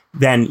natural,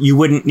 then you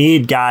wouldn't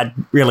need God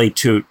really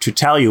to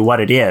tell you what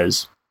it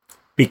is,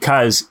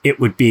 because it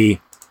would be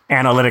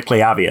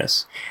analytically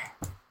obvious.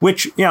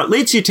 Which,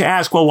 leads you to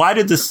ask, well, why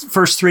did the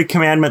first 3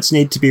 commandments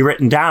need to be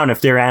written down if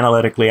they're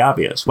analytically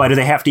obvious? Why do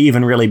they have to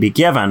even really be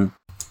given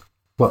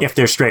if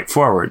they're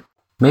straightforward?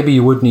 Maybe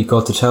you would need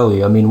God to tell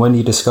you. I mean, when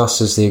he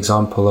discusses the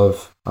example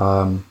of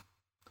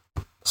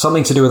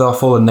something to do with our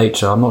fallen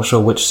nature, I'm not sure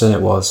which sin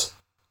it was.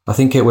 I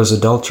think it was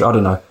adultery. I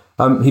don't know.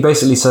 He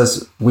basically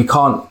says we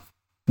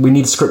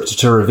need scripture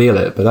to reveal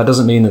it, but that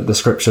doesn't mean that the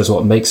scripture is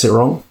what makes it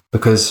wrong.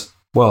 Because,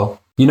 well,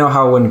 you know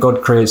how when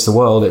God creates the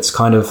world,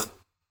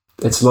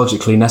 it's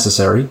logically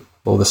necessary,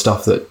 all the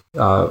stuff that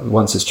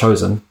once it's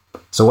chosen.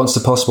 So once the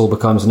possible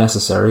becomes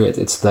necessary,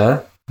 it's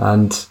there.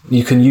 And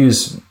you can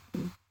use,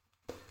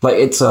 like,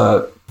 it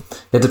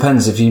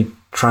depends if you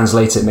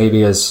translate it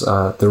maybe as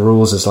the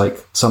rules as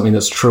like something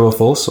that's true or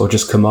false, or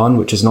just command,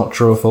 which is not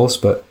true or false.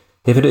 But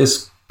if it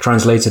is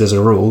translated as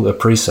a rule, a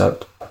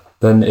precept,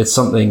 then it's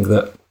something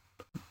that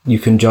you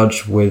can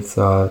judge with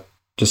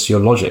just your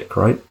logic,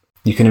 right?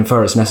 You can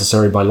infer it's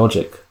necessary by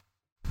logic,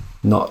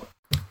 not.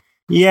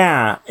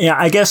 Yeah.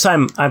 I guess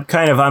I'm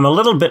a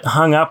little bit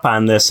hung up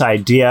on this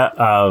idea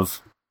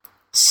of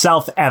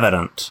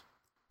self-evident,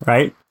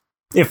 right?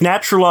 If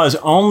natural law is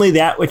only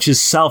that which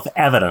is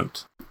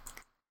self-evident,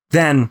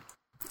 then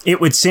it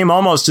would seem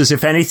almost as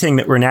if anything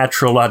that were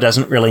natural law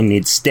doesn't really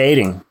need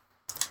stating.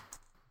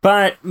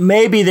 But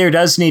maybe there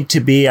does need to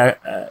be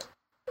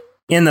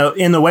in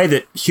the way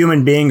that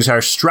human beings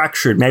are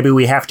structured, maybe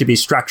we have to be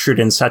structured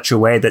in such a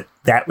way that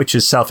that which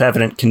is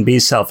self-evident can be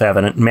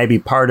self-evident. And maybe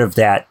part of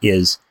that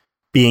is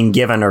being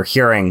given or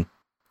hearing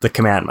the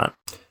commandment.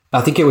 I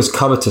think it was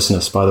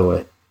covetousness, by the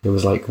way. It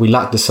was like, we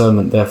lack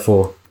discernment,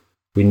 therefore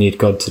we need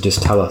God to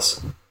just tell us.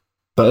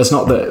 But it's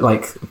not that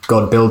like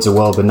God builds a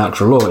world with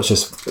natural law.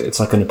 It's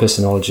like an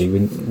epistemology.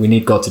 We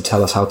need God to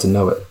tell us how to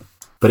know it.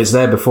 But it's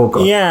there before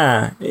God.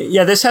 Yeah.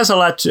 This has a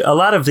lot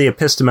of the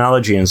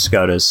epistemology in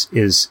Scotus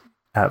is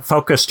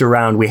focused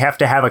around, we have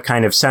to have a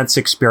kind of sense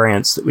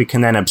experience that we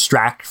can then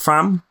abstract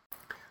from.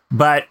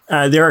 But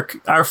there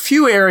are a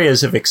few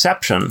areas of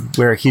exception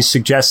where he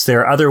suggests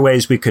there are other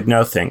ways we could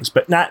know things,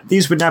 but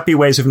these would not be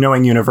ways of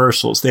knowing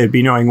universals. They would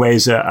be knowing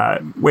ways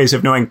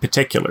of knowing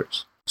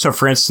particulars. So,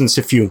 for instance,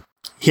 if you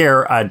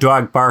hear a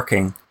dog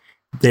barking,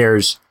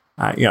 there's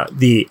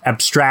the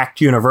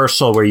abstract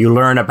universal where you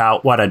learn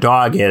about what a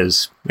dog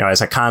is,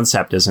 as a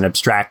concept, as an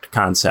abstract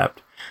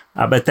concept.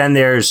 But then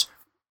there's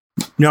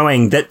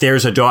knowing that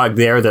there's a dog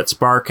there that's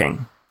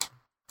barking.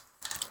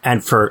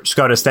 And for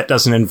Scotus, that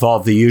doesn't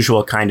involve the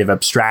usual kind of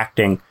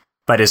abstracting,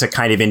 but is a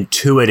kind of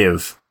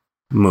intuitive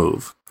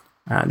move.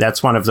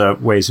 That's one of the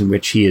ways in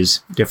which he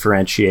is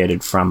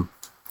differentiated from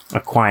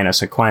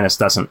Aquinas. Aquinas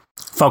doesn't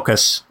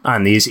focus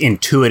on these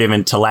intuitive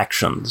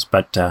intellections,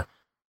 but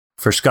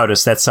for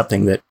Scotus, that's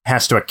something that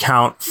has to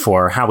account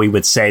for how we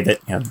would say that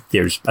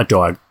there's a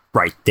dog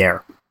right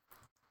there.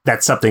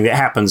 That's something that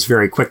happens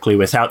very quickly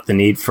without the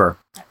need for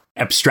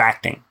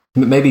abstracting.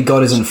 Maybe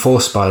God isn't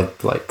forced by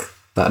like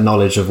that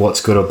knowledge of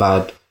what's good or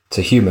bad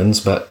to humans,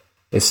 but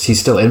he's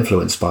still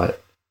influenced by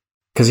it.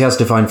 Because he has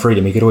divine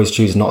freedom. He could always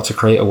choose not to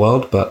create a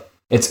world, but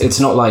it's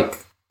not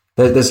like...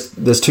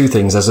 There's two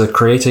things. There's the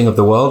creating of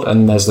the world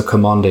and there's the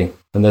commanding.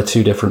 And they're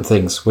two different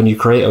things. When you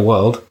create a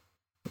world,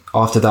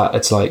 after that,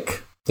 it's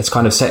like... It's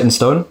kind of set in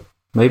stone,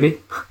 maybe.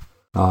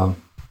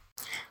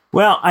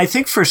 Well, I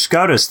think for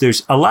Scotus,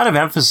 there's a lot of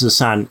emphasis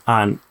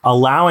on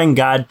allowing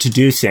God to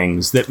do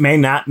things that may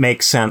not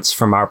make sense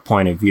from our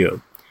point of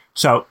view.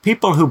 So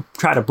people who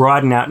try to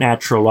broaden out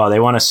natural law, they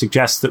want to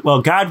suggest that,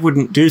 well, God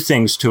wouldn't do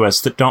things to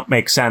us that don't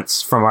make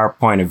sense from our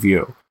point of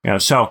view.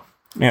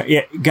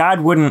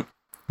 God wouldn't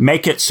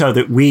make it so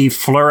that we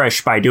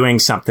flourish by doing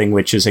something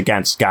which is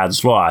against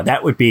God's law.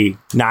 That would be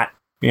not,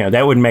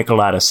 that wouldn't make a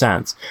lot of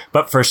sense.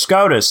 But for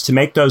Scotus to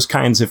make those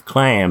kinds of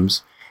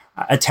claims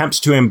attempts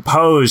to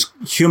impose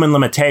human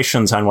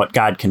limitations on what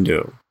God can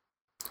do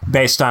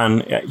based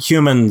on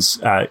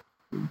humans'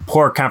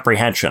 poor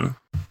comprehension.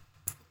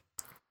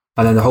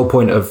 And then the whole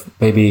point of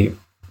maybe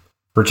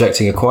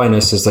rejecting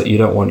Aquinas is that you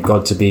don't want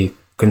God to be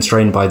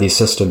constrained by these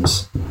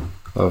systems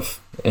of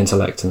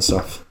intellect and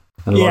stuff.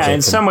 And yeah,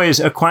 in some ways,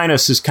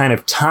 Aquinas is kind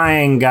of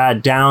tying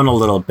God down a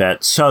little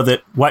bit so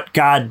that what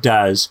God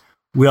does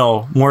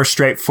will more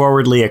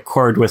straightforwardly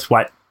accord with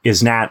what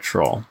is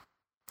natural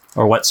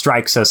or what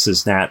strikes us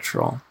as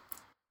natural.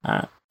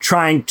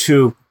 Trying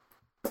to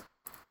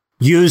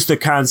use the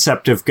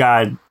concept of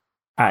God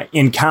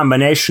in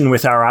combination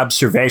with our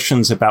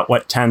observations about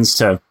what tends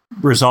to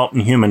result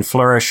in human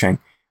flourishing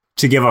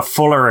to give a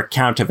fuller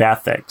account of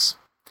ethics.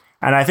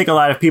 And I think a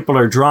lot of people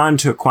are drawn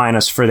to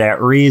Aquinas for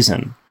that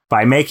reason.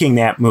 By making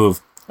that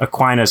move,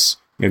 Aquinas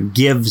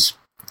gives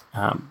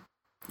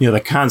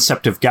the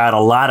concept of God a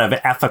lot of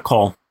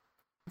ethical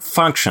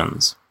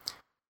functions.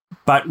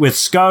 But with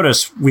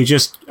Scotus, we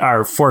just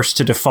are forced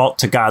to default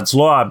to God's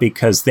law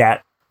because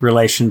that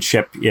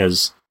relationship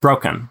is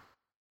broken.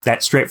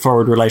 That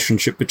straightforward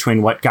relationship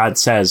between what God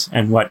says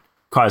and what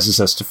causes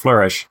us to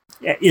flourish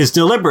is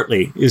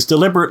deliberately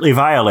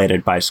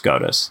violated by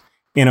Scotus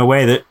in a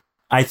way that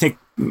I think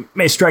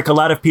may strike a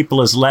lot of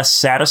people as less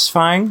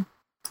satisfying.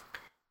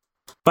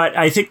 But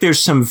I think there's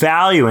some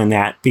value in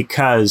that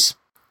because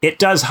it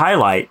does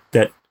highlight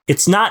that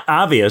it's not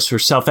obvious or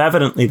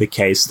self-evidently the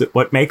case that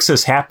what makes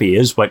us happy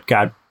is what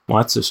God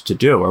wants us to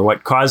do, or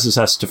what causes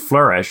us to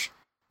flourish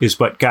is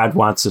what God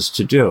wants us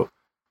to do.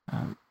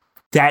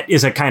 That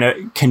is a kind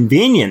of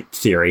convenient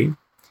theory.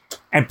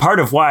 And part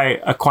of why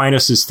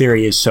Aquinas'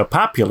 theory is so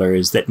popular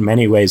is that in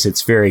many ways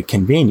it's very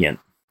convenient,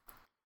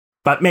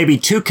 but maybe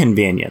too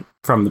convenient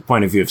from the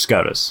point of view of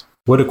Scotus.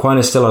 Would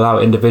Aquinas still allow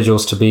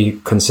individuals to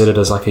be considered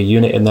as like a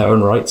unit in their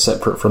own right,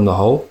 separate from the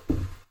whole?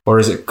 Or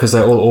is it because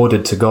they're all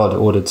ordered to God,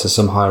 ordered to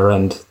some higher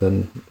end,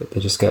 then they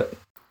just get...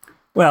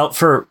 Well,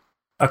 for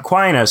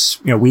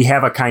Aquinas, we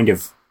have a kind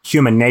of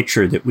human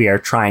nature that we are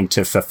trying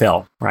to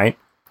fulfill, right?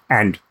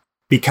 And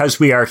because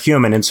we are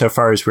human,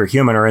 insofar as we're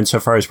human, or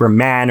insofar as we're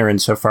men, or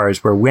insofar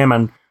as we're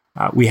women,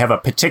 we have a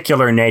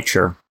particular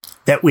nature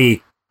that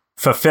we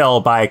fulfill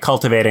by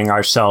cultivating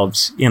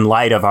ourselves in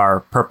light of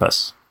our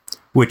purpose,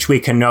 which we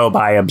can know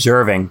by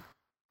observing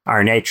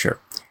our nature.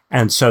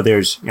 And so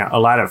there's a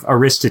lot of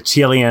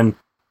Aristotelian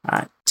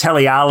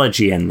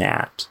teleology in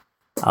that,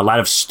 a lot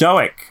of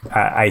Stoic,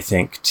 I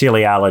think,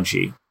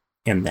 teleology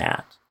in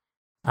that.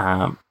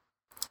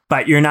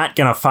 But you're not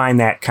going to find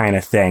that kind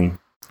of thing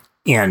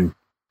in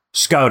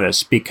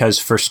Scotus, because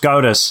for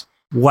Scotus,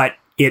 what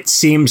it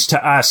seems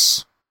to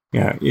us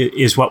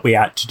is what we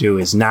ought to do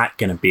is not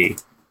going to be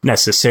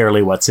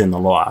necessarily what's in the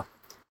law.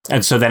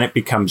 And so then it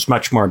becomes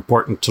much more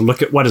important to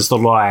look at what does the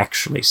law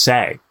actually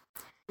say.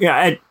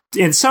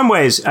 In some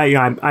ways,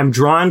 I'm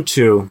drawn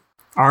to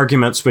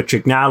arguments which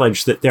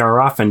acknowledge that there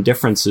are often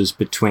differences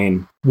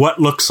between what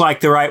looks like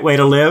the right way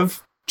to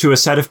live to a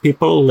set of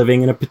people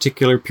living in a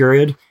particular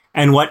period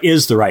and what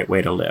is the right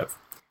way to live.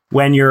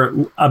 When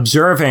you're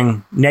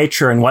observing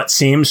nature and what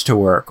seems to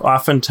work,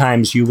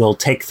 oftentimes you will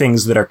take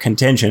things that are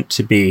contingent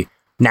to be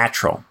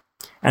natural.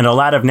 And a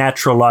lot of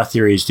natural law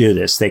theories do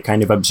this. They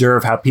kind of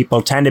observe how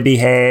people tend to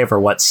behave or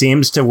what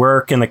seems to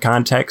work in the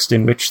context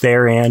in which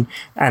they're in.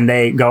 And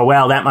they go,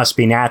 well, that must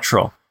be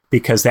natural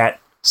because that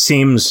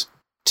seems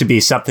to be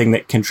something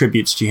that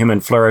contributes to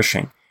human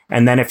flourishing.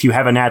 And then if you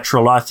have a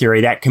natural law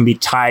theory, that can be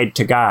tied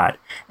to God.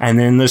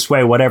 And in this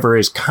way, whatever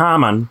is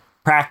common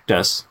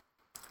practice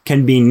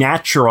can be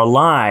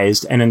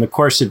naturalized, and in the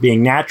course of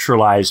being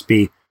naturalized,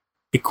 be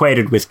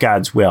equated with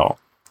God's will.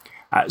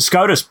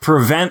 Scotus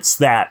prevents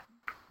that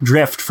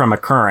drift from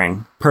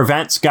occurring,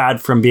 prevents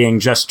God from being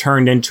just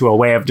turned into a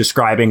way of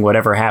describing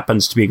whatever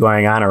happens to be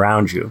going on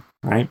around you,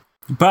 right?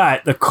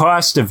 But the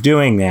cost of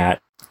doing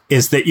that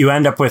is that you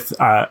end up with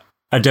a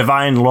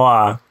divine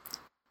law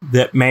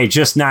that may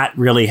just not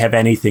really have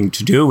anything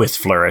to do with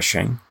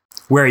flourishing,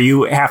 where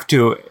you have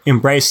to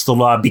embrace the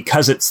law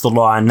because it's the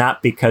law and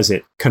not because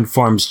it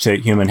conforms to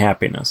human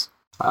happiness.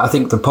 I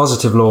think the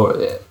positive law,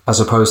 as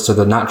opposed to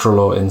the natural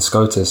law in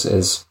Scotus,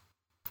 is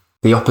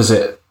the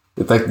opposite.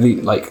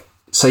 Like,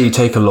 say you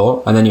take a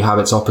law and then you have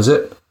its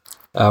opposite.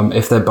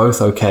 If they're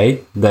both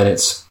okay, then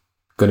it's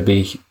going to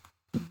be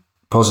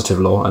positive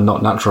law and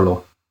not natural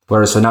law.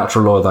 Whereas for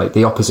natural law, like,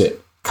 the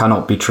opposite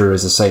cannot be true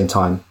at the same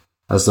time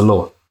as the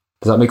law.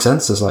 Does that make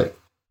sense? It's like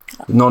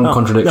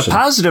non-contradiction. The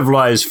positive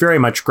law is very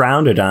much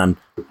grounded on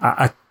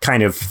a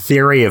kind of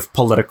theory of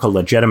political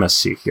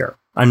legitimacy here,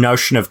 a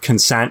notion of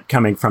consent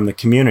coming from the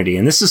community.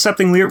 And this is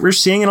something we're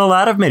seeing in a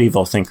lot of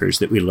medieval thinkers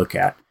that we look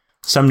at,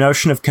 some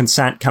notion of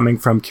consent coming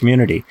from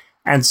community.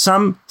 And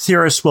some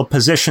theorists will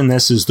position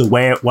this as the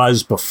way it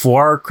was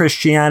before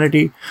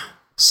Christianity.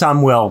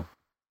 Some will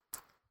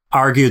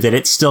argue that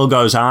it still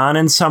goes on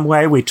in some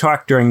way. We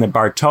talked during the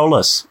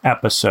Bartolus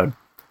episode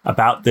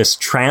about this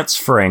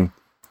transferring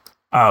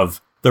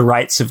of the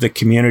rights of the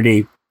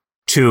community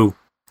to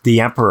the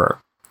emperor.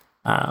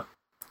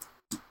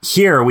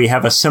 Here we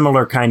have a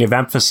similar kind of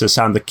emphasis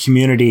on the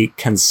community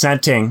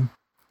consenting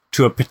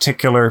to a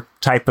particular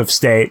type of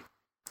state.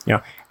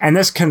 And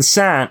this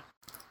consent,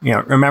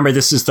 remember,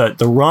 this is the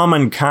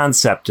Roman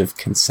concept of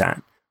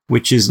consent,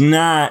 which is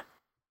not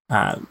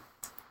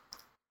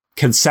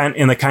consent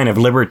in the kind of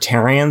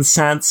libertarian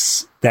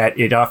sense that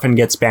it often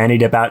gets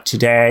bandied about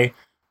today.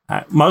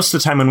 Most of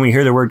the time when we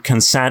hear the word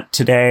consent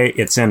today,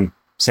 it's in,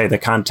 say, the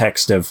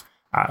context of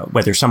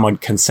whether someone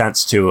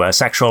consents to a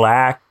sexual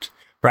act,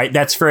 right?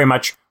 That's very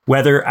much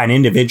whether an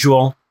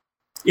individual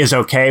is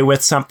okay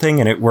with something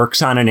and it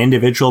works on an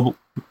individual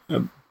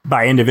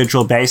by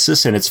individual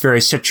basis, and it's very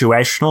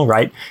situational,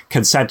 right?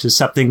 Consent is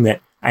something that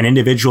an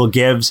individual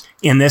gives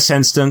in this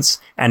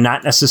instance and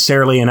not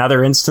necessarily in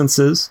other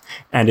instances,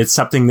 and it's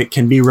something that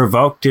can be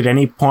revoked at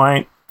any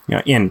point,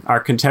 in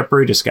our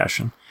contemporary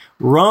discussion.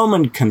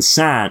 Roman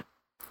consent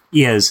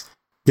is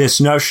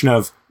this notion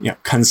of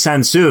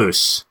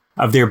consensus,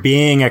 of there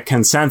being a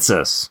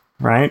consensus,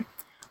 right?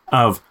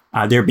 Of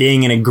there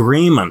being an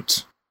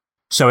agreement.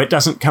 So it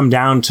doesn't come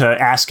down to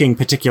asking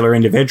particular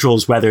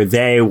individuals whether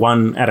they,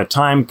 one at a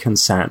time,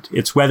 consent.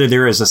 It's whether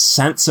there is a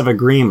sense of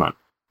agreement,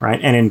 right?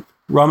 And in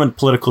Roman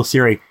political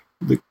theory,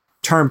 the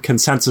term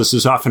consensus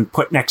is often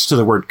put next to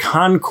the word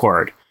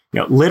concord,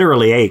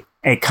 literally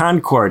a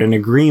concord, an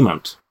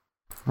agreement,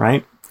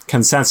 right?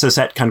 Consensus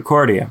et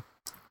concordia.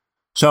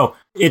 So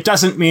it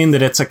doesn't mean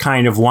that it's a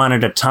kind of one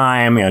at a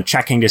time,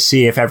 checking to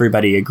see if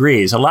everybody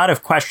agrees. A lot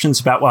of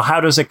questions about, well,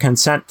 how does a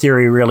consent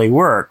theory really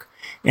work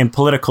in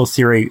political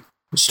theory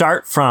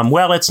start from,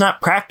 well, it's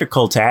not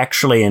practical to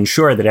actually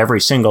ensure that every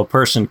single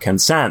person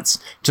consents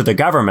to the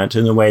government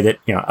in the way that,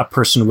 a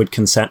person would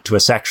consent to a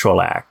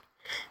sexual act.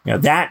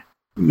 That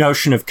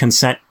notion of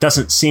consent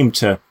doesn't seem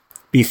to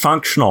be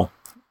functional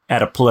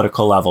at a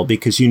political level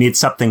because you need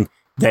something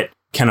that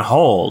can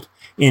hold.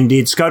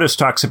 Indeed, Scotus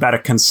talks about a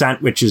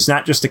consent which is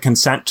not just a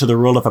consent to the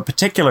rule of a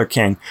particular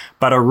king,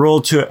 but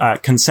a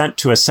consent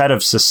to a set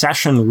of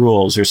succession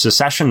rules or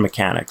succession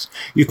mechanics.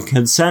 You can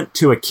consent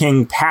to a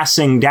king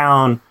passing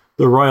down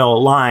the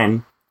royal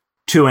line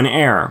to an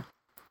heir.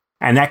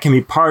 And that can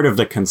be part of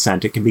the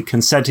consent. It can be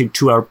consenting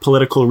to a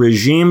political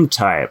regime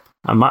type,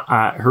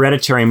 a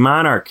hereditary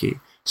monarchy.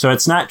 So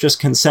it's not just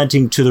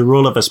consenting to the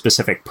rule of a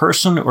specific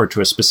person or to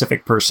a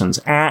specific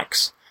person's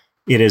acts.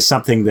 It is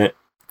something that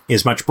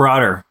is much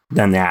broader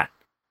than that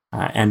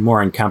and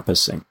more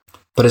encompassing.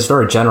 But it's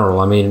very general.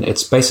 I mean,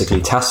 it's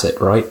basically tacit,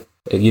 right?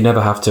 You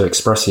never have to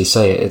expressly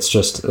say it. It's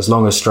just as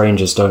long as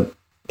strangers don't,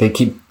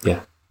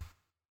 yeah.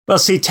 Well,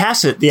 see,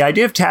 the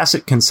idea of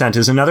tacit consent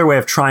is another way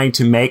of trying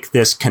to make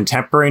this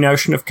contemporary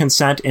notion of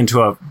consent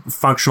into a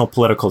functional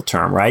political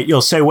term, right?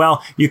 You'll say,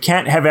 well, you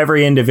can't have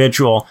every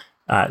individual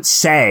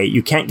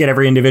you can't get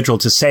every individual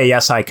to say,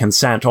 yes, I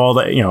consent,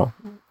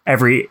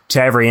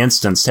 every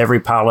instance, to every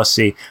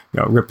policy,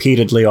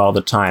 repeatedly all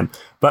the time.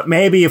 But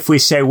maybe if we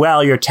say,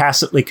 well, you're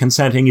tacitly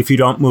consenting if you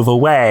don't move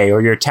away,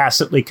 or you're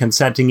tacitly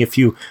consenting if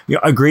you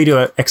agree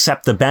to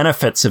accept the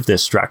benefits of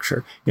this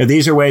structure.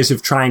 These are ways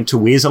of trying to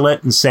weasel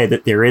it and say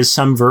that there is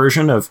some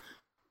version of,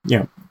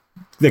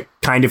 the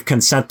kind of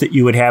consent that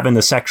you would have in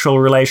the sexual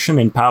relation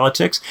in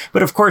politics.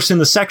 But of course, in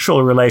the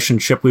sexual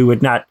relationship, we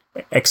would not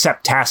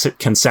accept tacit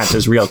consent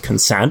as real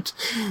consent,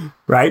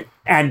 right?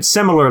 And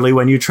similarly,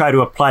 when you try to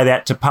apply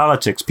that to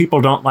politics,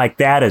 people don't like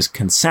that as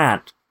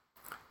consent.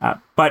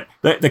 But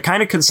the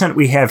kind of consent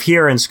we have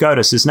here in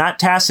Scotus is not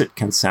tacit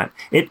consent.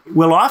 It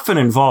will often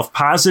involve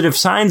positive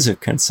signs of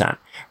consent,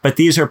 but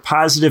these are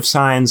positive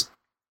signs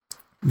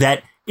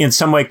that in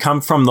some way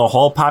come from the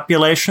whole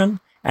population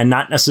and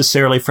not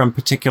necessarily from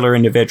particular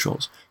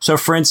individuals. So,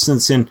 for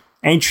instance, in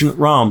ancient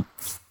Rome,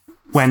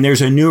 when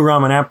there's a new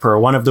Roman emperor,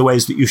 one of the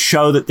ways that you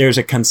show that there's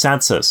a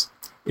consensus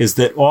is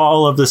that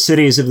all of the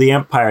cities of the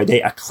empire,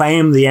 they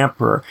acclaim the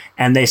emperor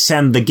and they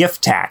send the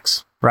gift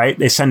tax, right?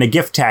 They send a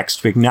gift tax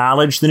to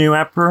acknowledge the new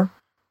emperor,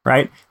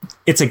 right?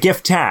 It's a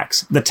gift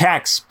tax. The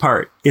tax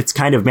part, it's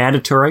kind of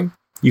mandatory.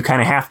 You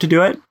kind of have to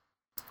do it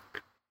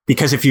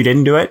because if you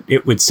didn't do it,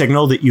 it would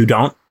signal that you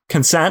don't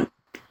consent.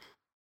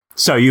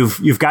 So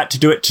you've got to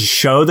do it to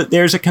show that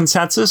there's a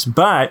consensus,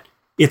 but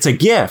it's a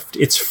gift.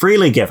 It's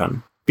freely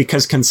given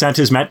because consent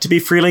is meant to be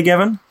freely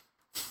given,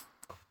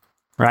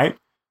 right?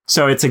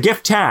 So it's a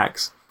gift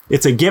tax.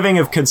 It's a giving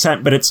of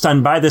consent, but it's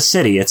done by the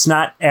city. It's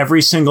not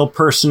every single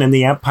person in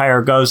the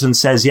empire goes and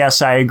says,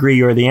 yes, I agree,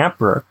 you're the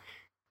emperor.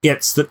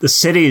 It's that the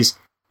cities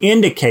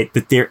indicate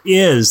that there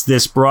is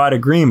this broad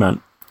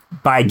agreement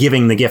by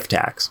giving the gift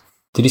tax.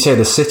 Did you say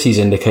the cities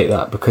indicate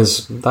that?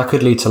 Because that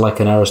could lead to like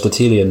an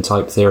Aristotelian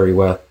type theory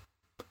where,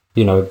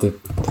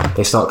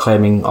 they start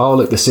claiming, oh,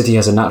 look, the city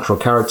has a natural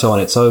character on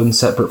its own,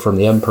 separate from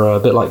the emperor,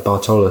 a bit like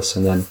Bartolus.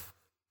 And then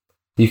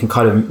you can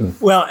kind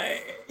of... Well,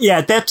 yeah,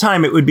 at that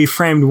time, it would be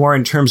framed more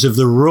in terms of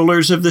the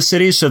rulers of the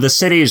cities. So the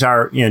cities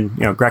are in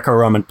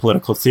Greco-Roman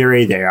political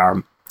theory. They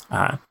are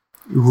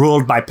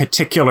ruled by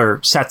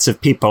particular sets of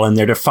people, and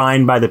they're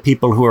defined by the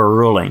people who are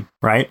ruling,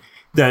 right?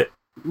 The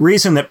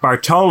reason that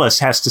Bartolus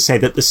has to say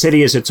that the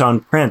city is its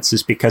own prince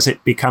is because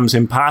it becomes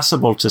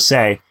impossible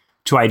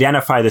to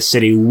identify the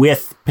city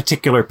with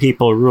particular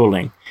people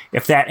ruling.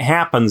 If that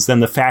happens, then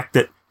the fact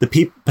that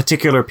the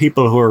particular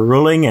people who are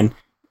ruling in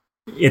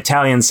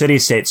Italian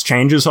city-states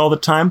changes all the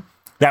time,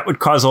 that would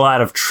cause a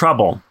lot of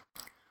trouble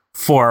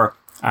for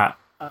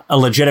a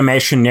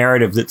legitimation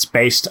narrative that's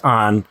based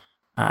on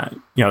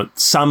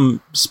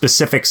some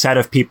specific set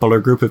of people or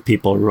group of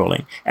people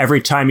ruling.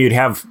 Every time you'd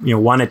have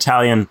one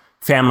Italian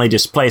family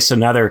displace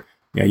another,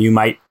 you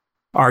might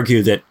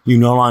argue that you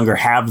no longer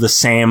have the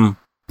same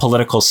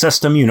political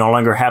system, you no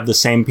longer have the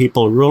same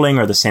people ruling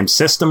or the same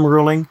system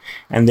ruling,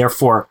 and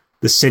therefore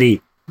the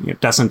city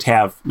doesn't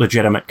have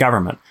legitimate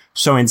government.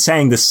 So in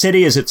saying the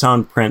city is its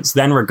own prince,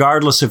 then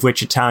regardless of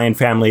which Italian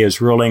family is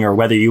ruling or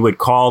whether you would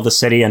call the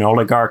city an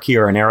oligarchy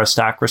or an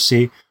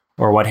aristocracy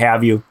or what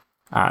have you,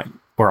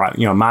 or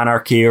a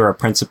monarchy or a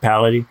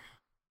principality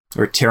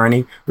or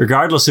tyranny,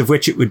 regardless of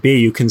which it would be,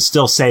 you can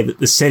still say that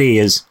the city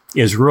is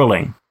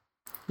ruling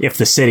if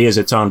the city is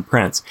its own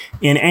prince.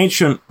 In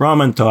ancient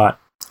Roman thought,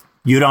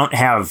 you don't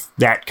have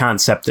that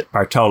concept that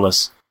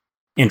Bartolus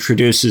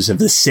introduces of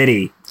the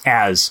city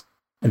as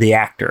the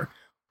actor.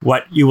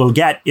 What you will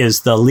get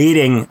is the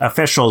leading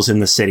officials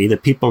in the city, the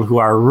people who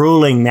are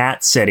ruling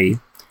that city,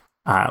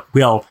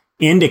 will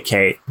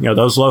indicate,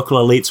 those local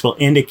elites will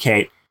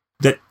indicate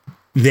that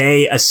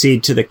they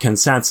accede to the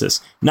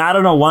consensus, not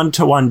on a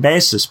one-to-one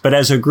basis, but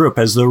as a group,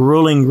 as the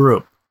ruling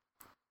group,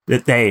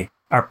 that they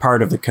are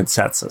part of the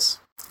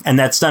consensus. And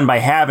that's done by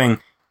having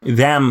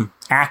them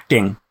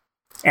acting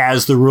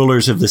as the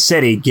rulers of the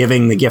city,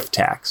 giving the gift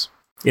tax.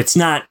 It's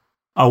not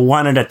a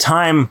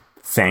one-at-a-time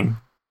thing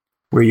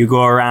where you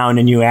go around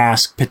and you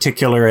ask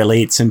particular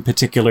elites in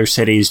particular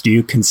cities, do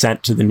you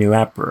consent to the new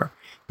emperor?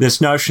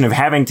 This notion of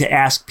having to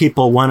ask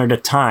people one at a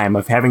time,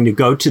 of having to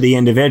go to the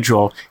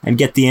individual and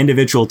get the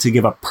individual to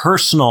give a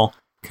personal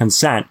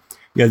consent,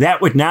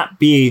 that would not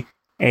be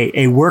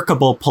a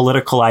workable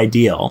political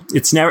ideal.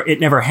 It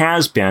never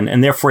has been,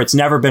 and therefore it's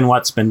never been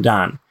what's been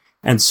done.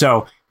 And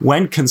so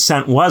when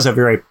consent was a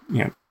very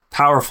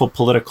powerful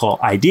political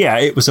idea,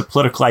 it was a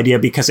political idea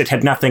because it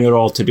had nothing at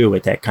all to do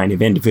with that kind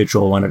of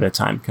individual one at a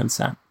time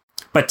consent.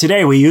 But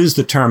today we use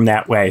the term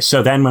that way.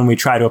 So then when we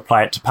try to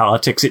apply it to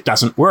politics, it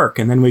doesn't work.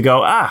 And then we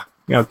go,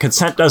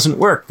 consent doesn't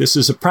work. This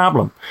is a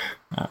problem.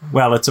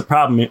 Well, it's a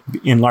problem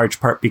in large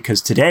part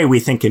because today we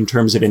think in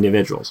terms of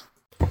individuals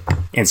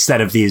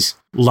instead of these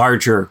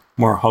larger,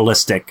 more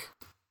holistic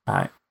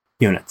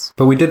units.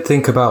 But we did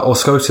think about, or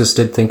Scotus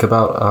did think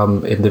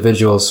about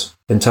individuals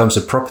in terms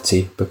of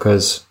property,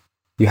 because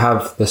you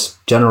have this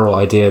general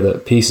idea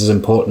that peace is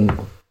important,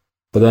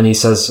 but then he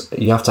says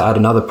you have to add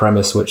another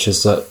premise, which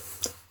is that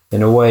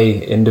in a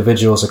way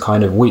individuals are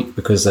kind of weak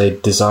because they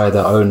desire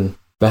their own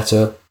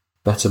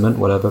betterment,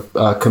 whatever,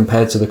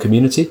 compared to the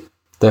community.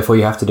 Therefore,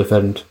 you have to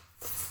defend,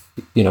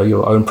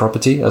 your own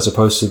property as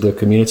opposed to the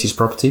community's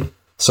property.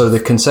 So the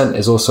consent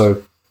is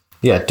also,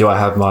 do I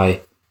have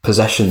my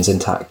possessions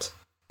intact?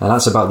 And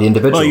that's about the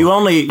individual.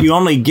 Well, you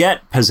only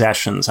get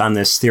possessions on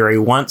this theory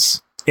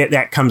once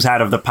that comes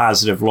out of the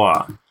positive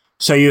law.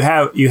 So you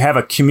have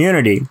a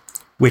community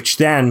which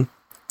then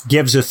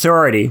gives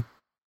authority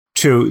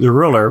to the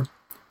ruler.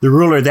 The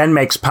ruler then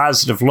makes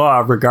positive law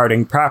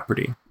regarding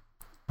property,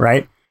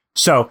 right?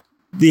 So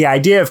the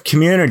idea of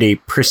community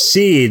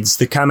precedes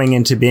the coming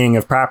into being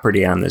of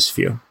property on this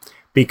view,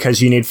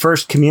 because you need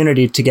first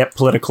community to get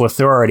political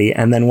authority,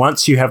 and then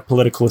once you have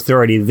political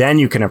authority, then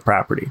you can have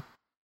property,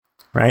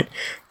 right?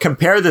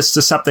 Compare this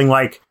to something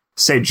like,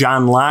 say,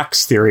 John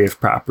Locke's theory of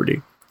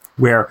property,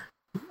 where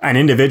an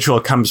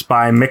individual comes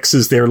by,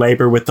 mixes their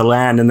labor with the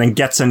land, and then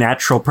gets a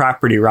natural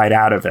property right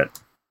out of it.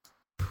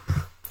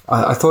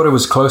 I thought it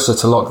was closer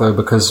to Locke, though,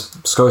 because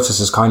Scotus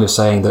is kind of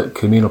saying that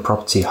communal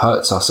property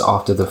hurts us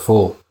after the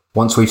fall.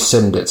 Once we've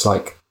sinned, it's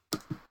like...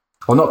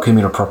 Well, not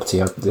communal property.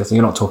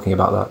 You're not talking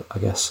about that, I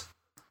guess.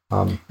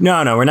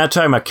 No, we're not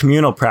talking about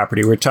communal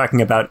property. We're talking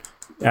about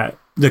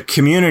the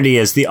community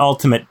as the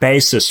ultimate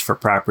basis for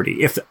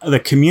property. If the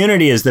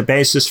community is the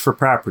basis for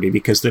property,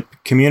 because the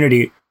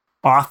community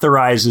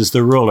authorizes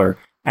the ruler,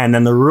 and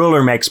then the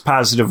ruler makes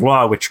positive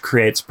law, which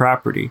creates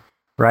property,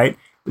 right?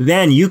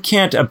 Then you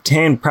can't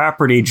obtain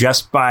property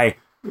just by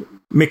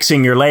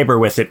mixing your labor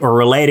with it or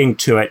relating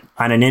to it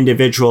on an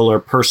individual or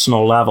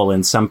personal level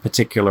in some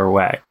particular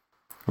way,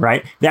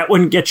 right? That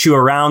wouldn't get you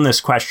around this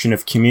question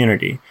of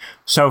community.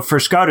 So for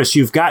Scotus,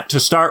 you've got to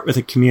start with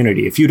a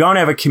community. If you don't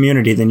have a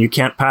community, then you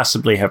can't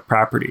possibly have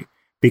property,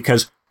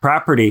 because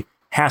property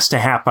has to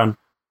happen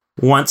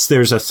once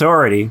there's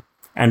authority,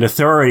 and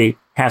authority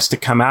has to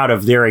come out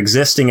of there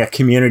existing a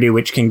community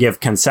which can give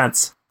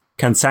consent.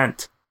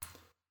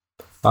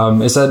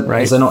 Is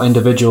there not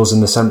individuals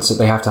in the sense that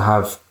they have to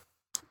have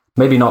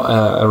maybe not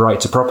a right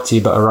to property,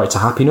 but a right to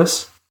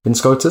happiness in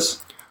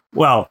Scotus?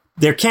 Well,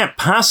 there can't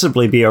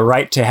possibly be a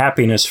right to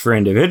happiness for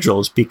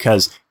individuals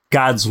because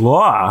God's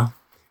law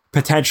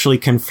potentially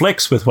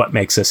conflicts with what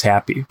makes us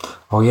happy.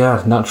 Oh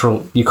yeah,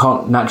 you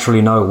can't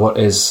naturally know what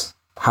is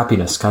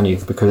happiness, can you?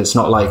 Because it's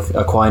not like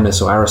Aquinas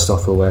or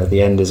Aristotle where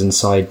the end is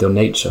inside your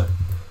nature.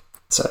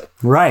 So.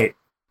 Right.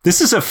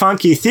 This is a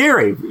funky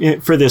theory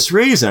for this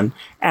reason,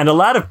 and a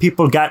lot of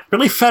people got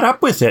really fed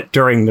up with it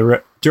during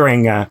the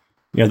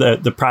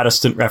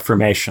Protestant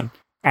Reformation,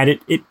 and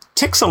it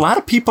ticks a lot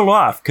of people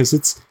off because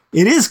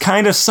it is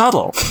kind of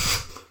subtle.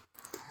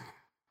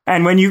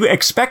 And when you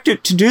expect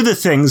it to do the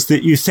things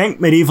that you think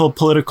medieval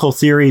political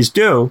theories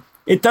do,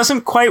 it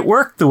doesn't quite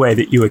work the way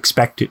that you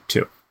expect it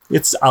to.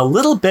 It's a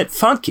little bit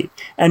funky.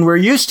 And we're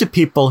used to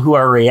people who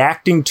are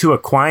reacting to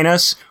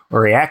Aquinas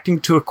or reacting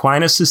to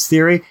Aquinas'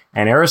 theory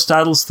and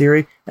Aristotle's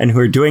theory, and who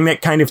are doing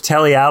that kind of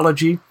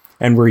teleology.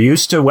 And we're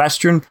used to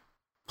Western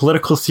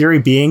political theory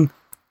being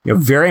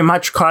very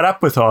much caught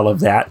up with all of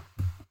that.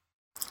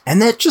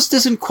 And that just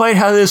isn't quite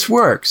how this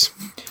works.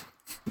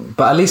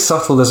 But at least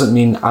subtle doesn't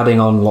mean adding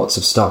on lots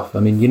of stuff. I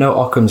mean,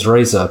 Occam's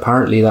razor,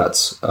 apparently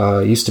that's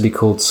used to be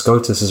called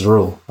Scotus's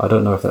rule. I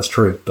don't know if that's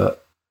true,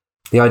 but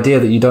the idea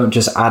that you don't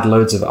just add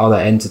loads of other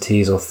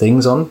entities or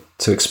things on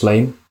to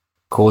explain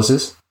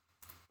causes.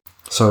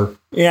 So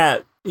yeah.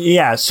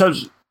 So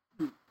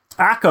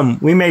Occam,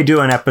 we may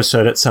do an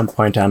episode at some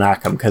point on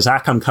Occam, because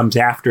Occam comes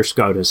after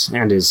Scotus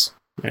and is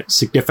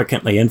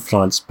significantly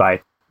influenced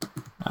by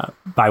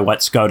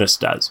what Scotus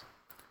does.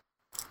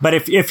 But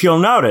if you'll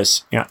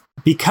notice,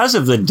 because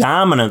of the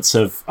dominance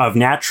of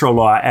natural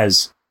law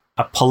as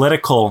a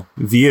political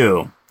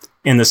view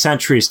in the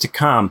centuries to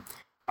come,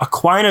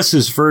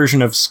 Aquinas'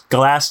 version of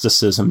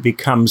scholasticism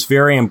becomes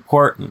very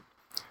important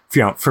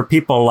for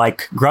people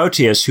like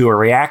Grotius, who are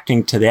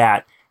reacting to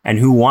that and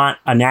who want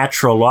a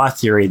natural law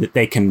theory that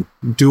they can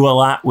do a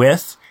lot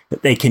with,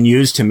 that they can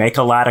use to make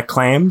a lot of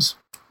claims.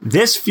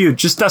 This view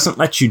just doesn't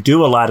let you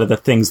do a lot of the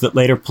things that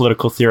later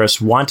political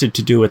theorists wanted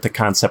to do with the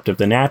concept of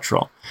the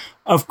natural.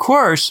 Of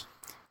course,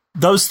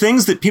 those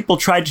things that people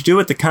tried to do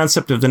with the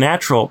concept of the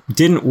natural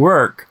didn't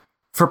work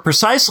for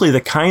precisely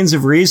the kinds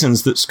of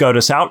reasons that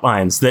Scotus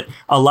outlines, that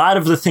a lot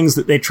of the things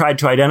that they tried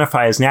to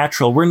identify as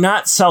natural were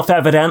not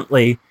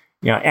self-evidently,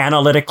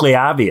 analytically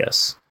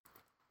obvious.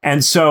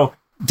 And so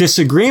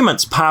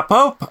disagreements pop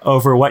up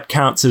over what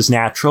counts as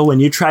natural when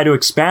you try to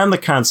expand the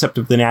concept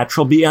of the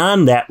natural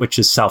beyond that which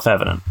is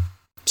self-evident.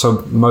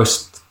 So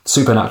most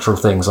supernatural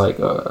things, like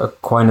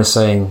Aquinas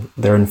saying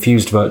they're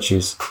infused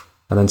virtues,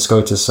 and then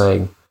Scotus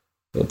saying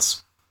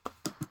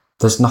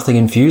there's nothing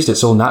infused,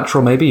 it's all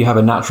natural. Maybe you have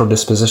a natural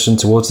disposition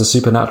towards the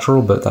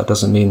supernatural, but that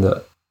doesn't mean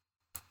that,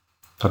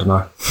 I don't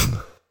know.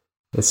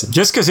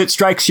 Just because it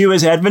strikes you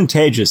as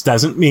advantageous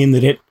doesn't mean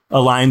that it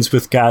aligns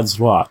with God's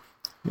law.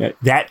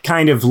 That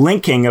kind of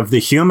linking of the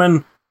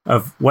human,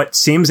 of what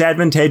seems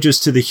advantageous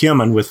to the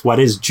human with what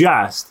is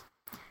just,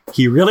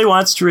 he really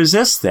wants to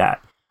resist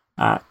that.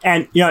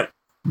 And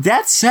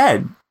that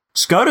said,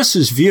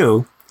 Scotus's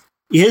view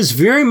is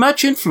very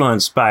much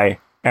influenced by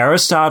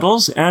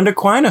Aristotle's and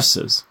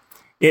Aquinas's.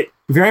 It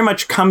very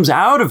much comes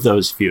out of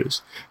those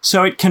views.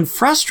 So it can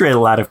frustrate a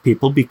lot of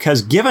people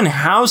because given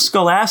how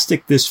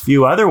scholastic this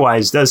view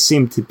otherwise does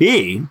seem to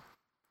be,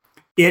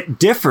 it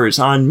differs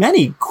on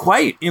many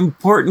quite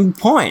important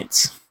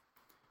points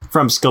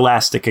from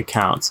scholastic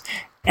accounts.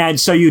 And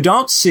so you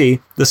don't see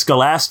the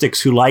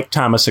scholastics who like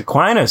Thomas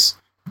Aquinas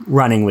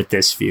running with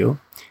this view.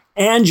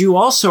 And you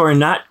also are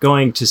not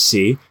going to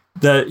see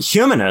the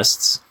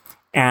humanists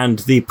and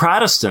the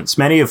Protestants,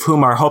 many of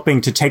whom are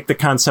hoping to take the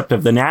concept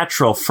of the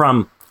natural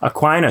from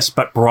Aquinas,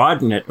 but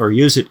broaden it or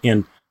use it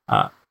in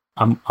a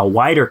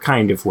wider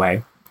kind of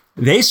way.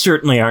 They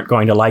certainly aren't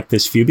going to like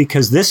this view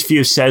because this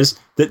view says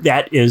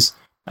that is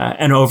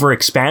an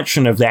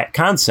overexpansion of that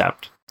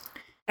concept.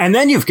 And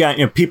then you've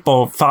got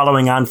people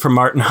following on from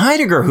Martin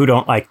Heidegger who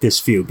don't like this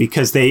view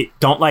because they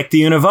don't like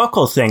the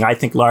univocal thing, I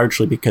think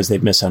largely because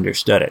they've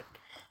misunderstood it.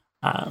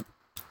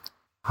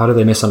 How do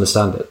they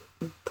misunderstand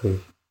it?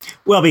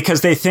 Well,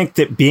 because they think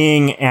that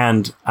being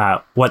and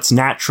what's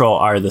natural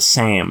are the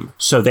same.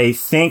 So they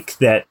think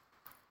that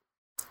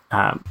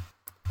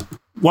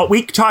what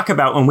we talk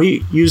about when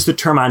we use the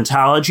term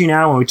ontology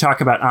now, when we talk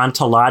about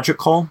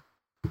ontological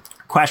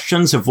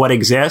questions of what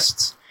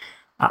exists,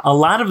 a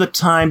lot of the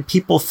time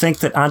people think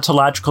that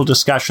ontological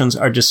discussions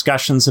are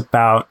discussions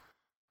about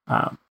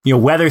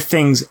whether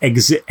things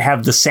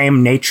have the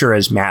same nature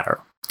as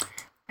matter.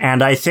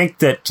 And I think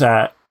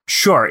that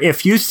sure,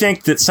 if you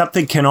think that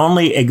something can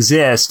only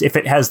exist if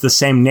it has the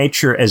same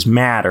nature as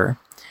matter,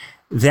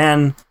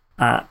 then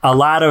a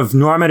lot of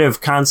normative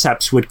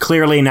concepts would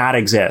clearly not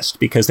exist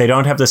because they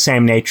don't have the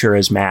same nature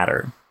as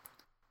matter,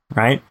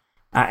 right?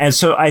 And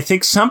so I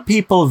think some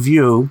people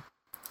view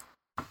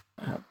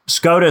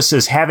Scotus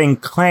as having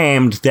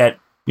claimed that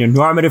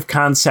normative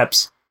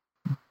concepts,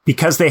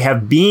 because they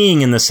have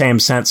being in the same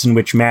sense in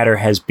which matter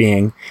has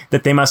being,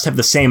 that they must have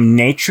the same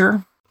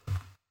nature.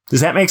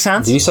 Does that make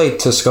sense? Do you say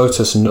to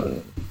Scotus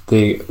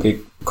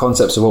the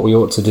concepts of what we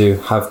ought to do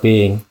have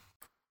being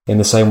in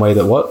the same way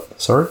that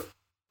what? Sorry?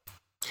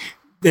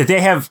 That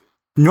they have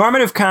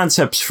normative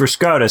concepts for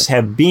Scotus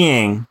have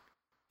being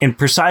in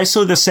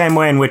precisely the same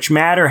way in which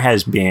matter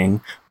has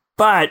being,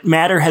 but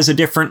matter has a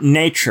different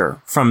nature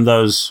from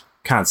those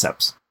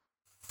concepts.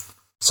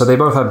 So they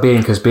both have being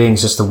because being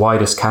is just the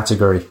widest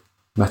category.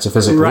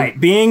 Metaphysically. Right.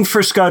 Being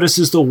for Scotus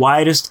is the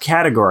widest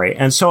category.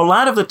 And so a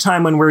lot of the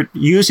time when we're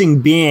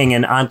using being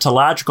in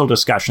ontological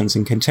discussions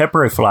in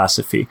contemporary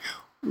philosophy,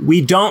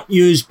 we don't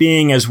use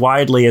being as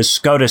widely as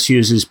Scotus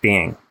uses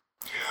being.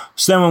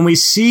 So then when we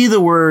see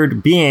the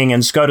word being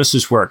in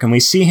Scotus's work, and we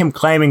see him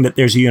claiming that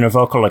there's a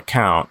univocal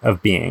account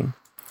of being,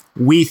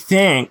 we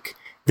think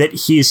that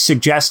he's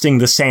suggesting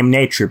the same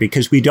nature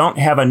because we don't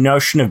have a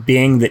notion of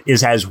being that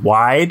is as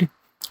wide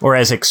or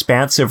as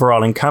expansive or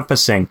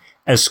all-encompassing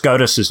as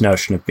Scotus's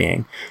notion of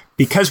being.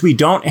 Because we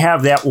don't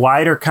have that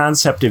wider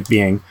concept of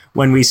being,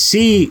 when we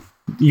see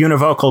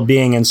univocal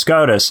being in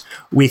Scotus,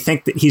 we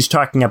think that he's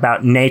talking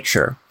about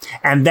nature.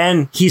 And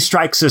then he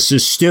strikes us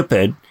as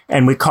stupid,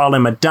 and we call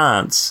him a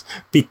dunce.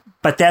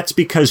 But that's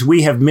because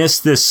we have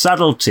missed this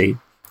subtlety,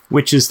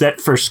 which is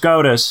that for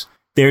Scotus,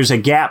 there's a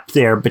gap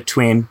there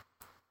between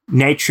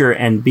nature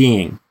and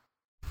being.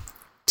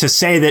 To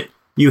say that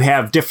you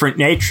have different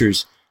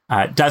natures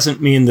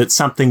doesn't mean that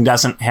something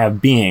doesn't have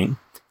being.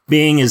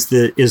 Being is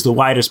the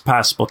widest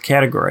possible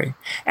category.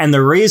 And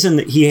the reason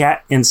that he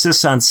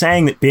insists on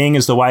saying that being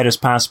is the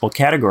widest possible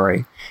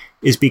category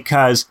is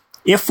because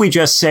if we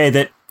just say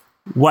that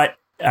what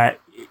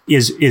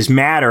is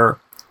matter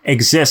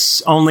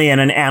exists only in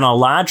an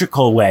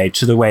analogical way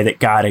to the way that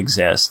God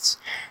exists,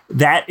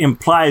 that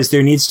implies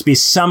there needs to be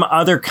some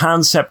other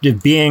concept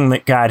of being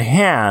that God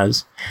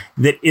has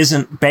that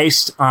isn't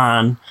based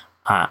on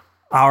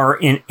our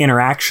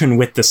interaction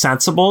with the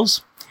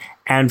sensibles.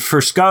 And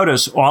for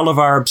Scotus, all of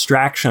our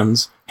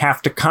abstractions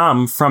have to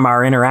come from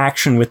our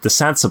interaction with the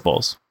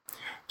sensibles.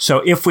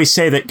 So if we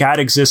say that God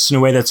exists in a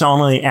way that's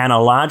only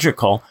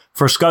analogical,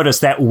 for Scotus,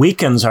 that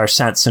weakens our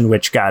sense in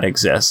which God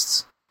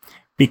exists.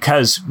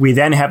 Because we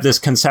then have this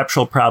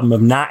conceptual problem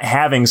of not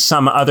having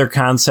some other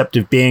concept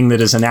of being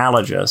that is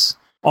analogous.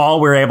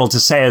 All we're able to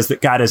say is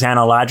that God is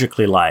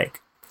analogically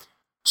like.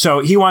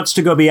 So he wants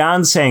to go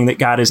beyond saying that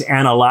God is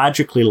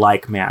analogically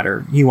like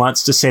matter. He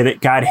wants to say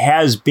that God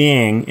has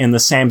being in the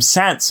same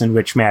sense in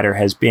which matter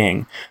has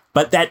being.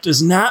 But that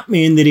does not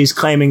mean that he's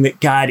claiming that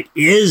God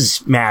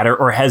is matter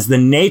or has the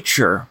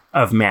nature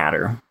of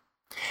matter.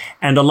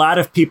 And a lot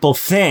of people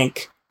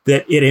think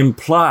that it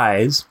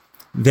implies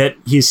that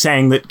he's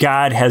saying that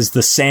God has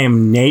the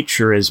same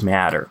nature as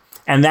matter.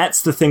 And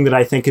that's the thing that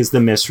I think is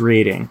the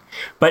misreading.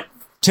 But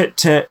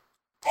to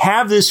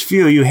have this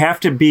view, you have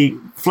to be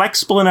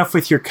flexible enough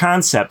with your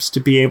concepts to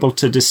be able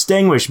to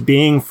distinguish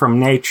being from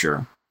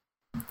nature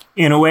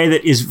in a way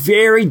that is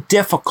very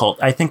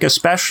difficult, I think,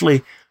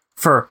 especially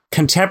for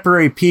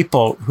contemporary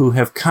people who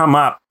have come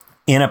up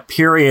in a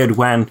period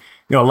when,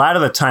 a lot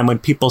of the time when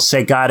people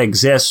say God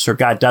exists or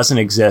God doesn't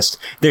exist,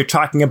 they're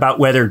talking about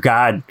whether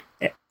God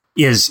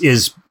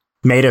is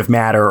made of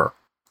matter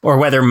or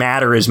whether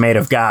matter is made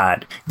of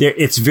God.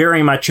 It's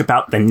very much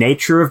about the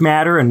nature of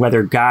matter and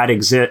whether God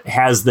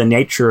has the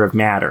nature of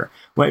matter.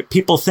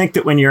 People think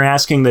that when you're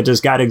asking the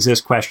does God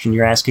exist question,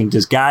 you're asking,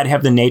 does God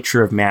have the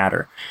nature of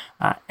matter?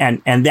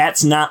 And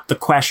that's not the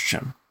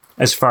question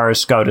as far as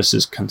Scotus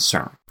is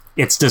concerned.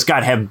 It's does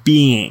God have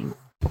being,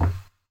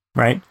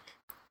 right?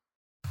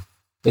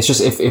 It's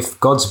just if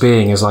God's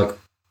being is like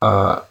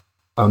a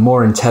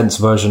more intense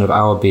version of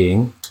our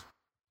being,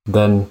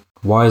 then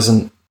why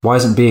isn't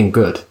being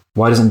good?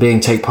 Why doesn't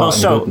being take part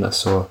in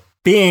goodness? Or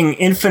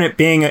infinite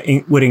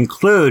being would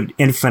include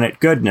infinite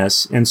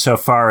goodness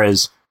insofar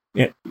as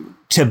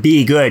to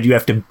be good, you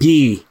have to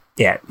be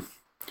it.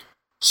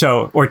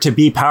 So, or to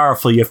be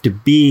powerful, you have to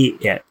be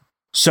it.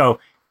 So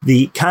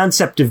the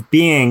concept of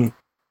being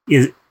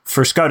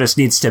for Scotus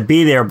needs to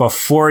be there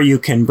before you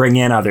can bring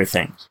in other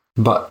things.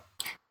 But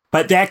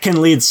that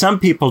can lead some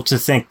people to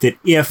think that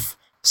if,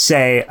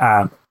 say,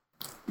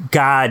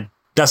 God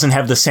doesn't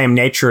have the same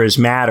nature as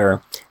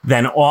matter,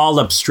 then all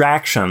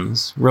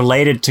abstractions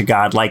related to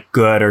God, like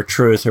good or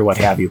truth or what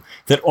have you,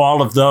 that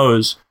all of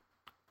those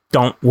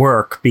don't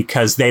work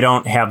because they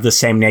don't have the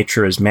same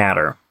nature as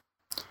matter.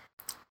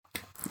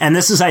 And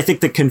this is, I think,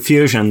 the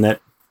confusion that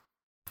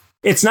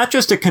it's not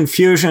just a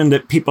confusion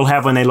that people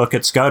have when they look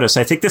at Scotus.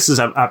 I think this is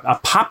a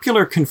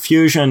popular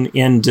confusion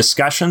in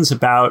discussions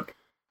about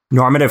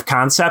normative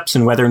concepts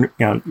and whether,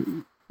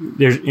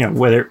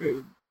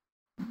 whether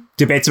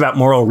debates about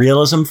moral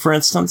realism, for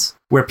instance,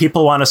 where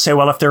people want to say,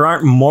 well, if there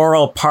aren't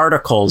moral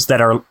particles that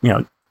are,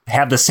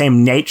 have the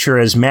same nature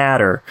as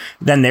matter,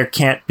 then there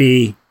can't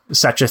be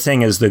such a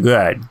thing as the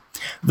good.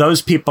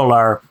 Those people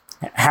are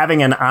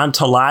having an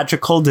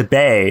ontological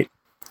debate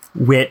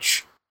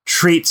which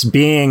treats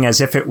being as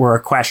if it were a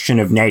question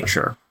of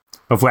nature,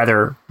 of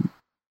whether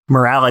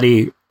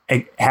morality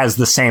has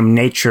the same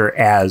nature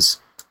as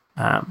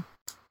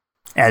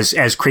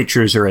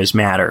creatures or as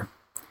matter.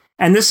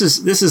 And this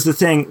is the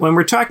thing. When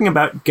we're talking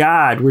about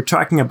God, we're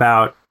talking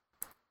about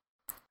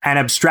an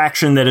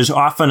abstraction that is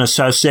often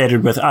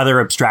associated with other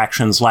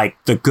abstractions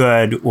like the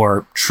good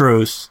or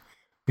truth.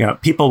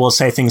 People will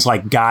say things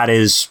like God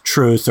is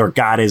truth or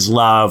God is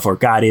love or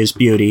God is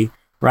beauty,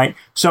 right?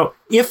 So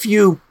if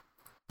you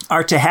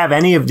are to have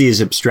any of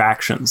these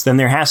abstractions, then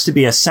there has to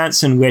be a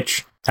sense in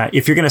which,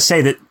 if you're going to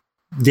say that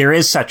there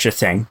is such a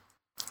thing,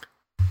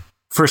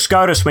 for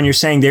Scotus, when you're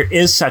saying there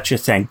is such a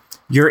thing,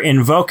 you're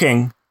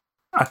invoking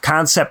a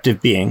concept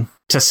of being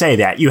to say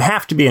that. You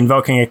have to be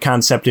invoking a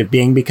concept of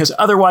being, because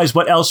otherwise,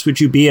 what else would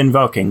you be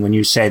invoking when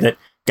you say that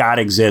God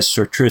exists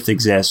or truth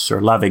exists or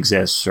love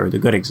exists or the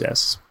good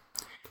exists?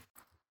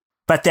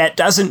 But that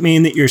doesn't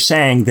mean that you're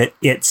saying that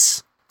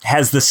it's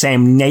has the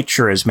same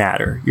nature as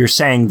matter. You're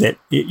saying that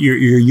you're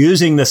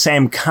using the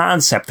same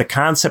concept, the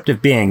concept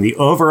of being, the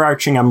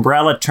overarching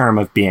umbrella term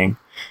of being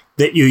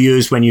that you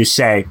use when you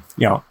say,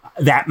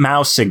 that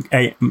mice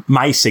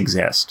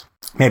exist.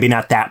 Maybe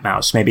not that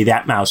mouse. Maybe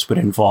that mouse would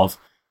involve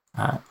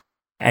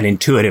an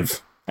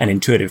intuitive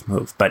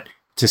move. But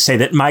to say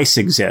that mice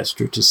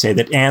exist or to say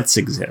that ants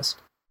exist,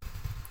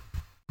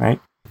 right?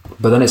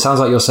 But then it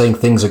sounds like you're saying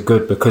things are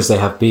good because they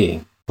have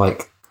being,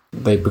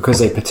 because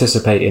they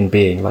participate in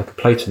being, like a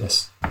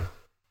Platonist,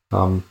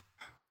 and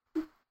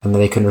then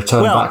they can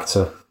return back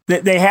to.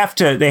 They have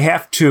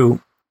to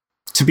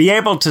be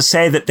able to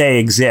say that they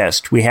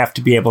exist. We have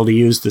to be able to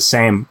use the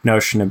same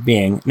notion of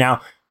being.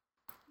 Now,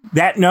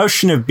 that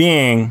notion of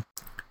being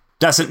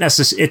doesn't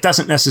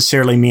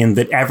necessarily mean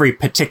that every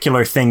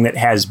particular thing that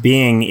has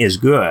being is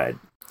good.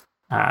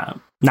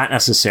 Not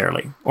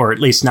necessarily, or at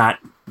least not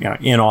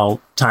in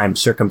all time,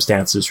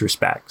 circumstances,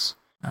 respects.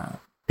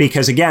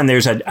 Because again,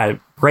 there's a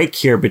break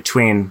here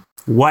between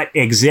what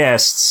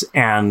exists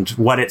and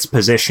what its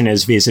position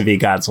is vis-a-vis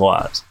God's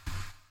laws.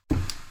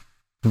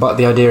 But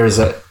the idea is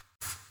that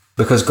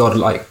because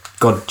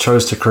God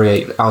chose to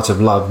create out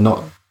of love,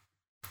 not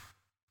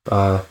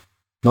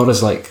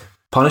as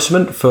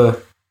punishment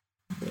for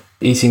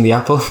eating the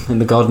apple in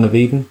the Garden of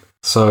Eden.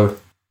 So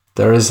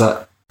there is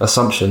that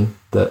assumption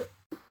that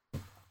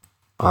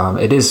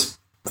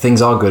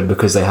things are good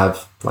because they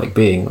have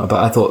being. But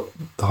I thought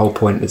the whole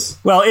point is,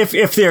 well,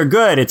 if they're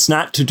good, it's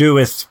not to do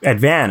with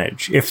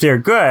advantage. If they're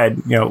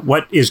good,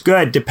 what is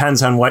good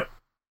depends on what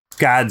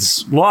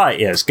God's law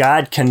is.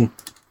 God can,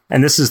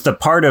 and this is the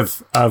part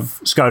of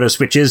Scotus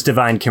which is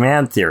divine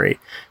command theory.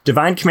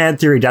 Divine command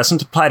theory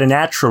doesn't apply to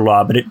natural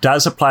law, but it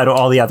does apply to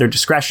all the other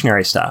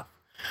discretionary stuff.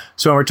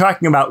 So when we're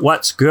talking about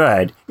what's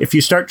good, if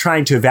you start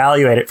trying to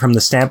evaluate it from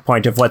the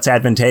standpoint of what's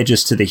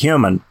advantageous to the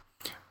human,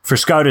 for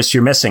Scotus,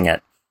 you're missing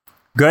it.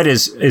 Good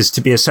is to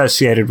be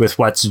associated with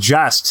what's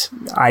just,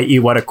 i.e.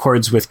 what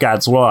accords with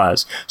God's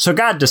laws. So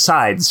God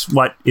decides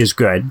what is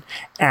good,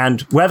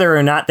 and whether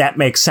or not that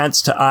makes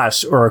sense to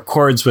us or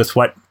accords with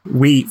what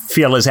we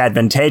feel is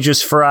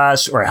advantageous for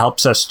us or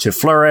helps us to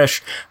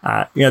flourish,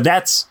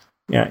 that's,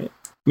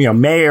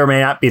 may or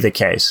may not be the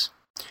case.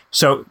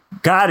 So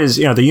God is,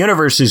 the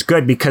universe is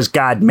good because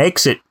God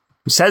makes it,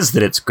 says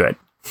that it's good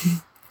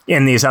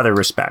in these other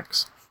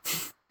respects.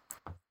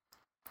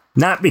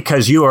 Not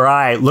because you or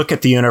I look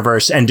at the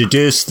universe and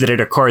deduce that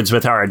it accords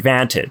with our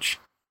advantage.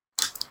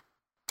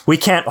 We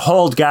can't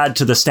hold God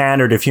to the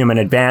standard of human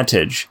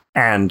advantage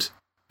and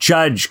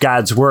judge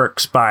God's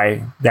works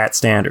by that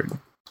standard.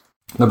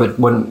 No, but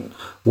when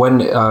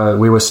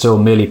we were still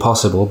merely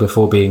possible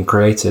before being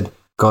created,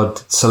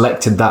 God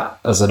selected that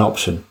as an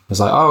option. It's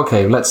like,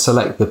 okay, let's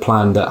select the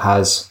plan that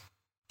has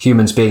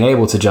humans being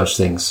able to judge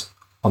things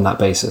on that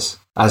basis,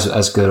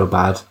 as good or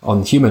bad,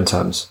 on human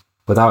terms,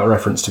 without a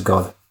reference to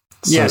God.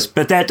 So, yes,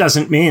 but that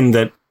doesn't mean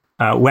that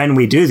when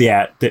we do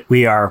that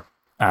we are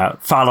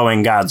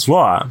following God's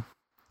law,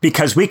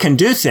 because we can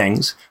do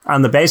things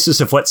on the basis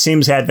of what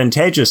seems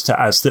advantageous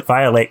to us that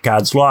violate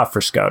God's law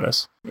for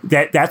Scotus.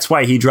 That's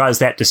why he draws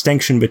that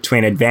distinction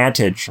between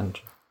advantage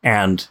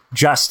and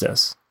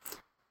justice.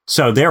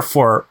 So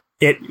therefore,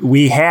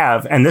 we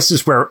have, and this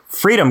is where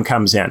freedom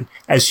comes in.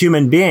 As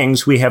human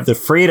beings, we have the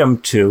freedom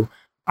to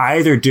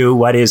either do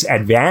what is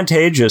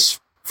advantageous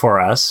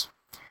for us,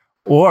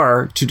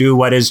 or to do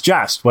what is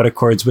just, what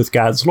accords with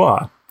God's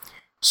law.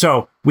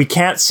 So we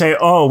can't say,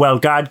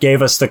 God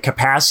gave us the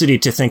capacity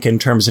to think in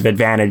terms of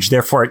advantage,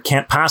 therefore it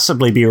can't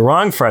possibly be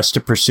wrong for us to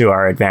pursue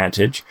our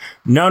advantage.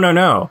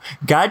 No.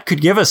 God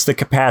could give us the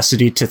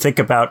capacity to think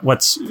about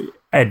what's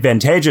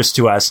advantageous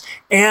to us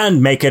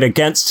and make it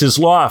against his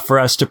law for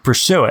us to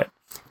pursue it.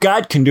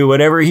 God can do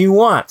whatever he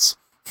wants,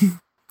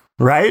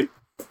 right?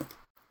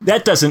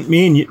 That doesn't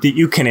mean that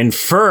you can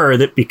infer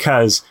that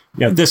because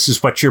this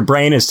is what your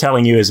brain is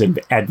telling you is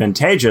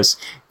advantageous,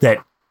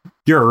 that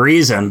your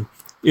reason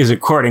is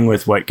according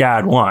with what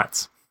God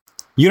wants.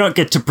 You don't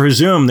get to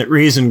presume that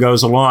reason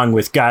goes along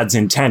with God's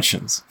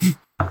intentions,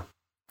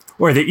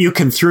 or that you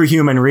can, through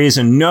human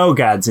reason, know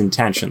God's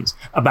intentions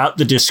about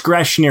the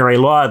discretionary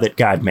law that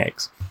God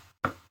makes.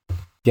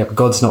 Yeah, but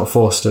God's not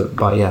forced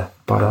by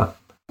that.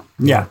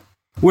 Yeah.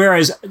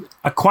 Whereas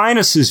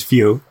Aquinas'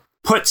 view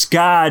puts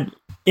God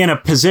in a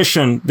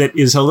position that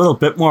is a little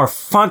bit more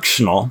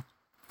functional,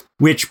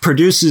 which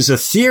produces a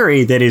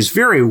theory that is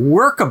very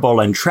workable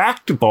and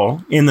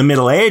tractable in the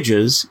Middle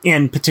Ages,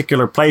 in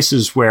particular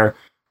places where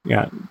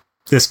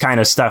this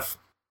kind of stuff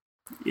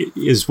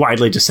is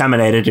widely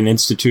disseminated and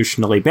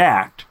institutionally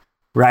backed,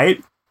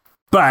 right?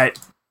 But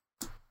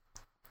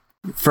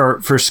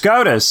for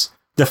Scotus,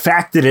 the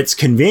fact that it's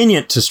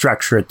convenient to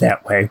structure it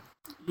that way,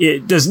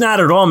 it does not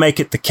at all make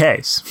it the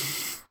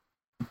case.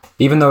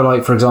 Even though,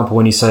 like, for example,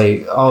 when you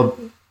say,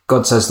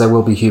 God says there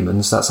will be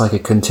humans, that's like a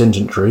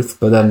contingent truth.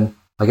 But then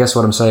I guess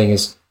what I'm saying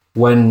is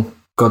when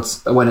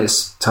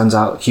it turns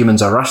out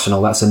humans are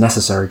rational, that's a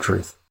necessary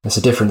truth. It's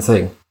a different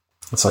thing.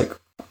 It's like...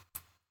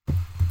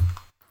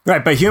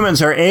 Right, but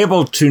humans are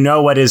able to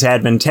know what is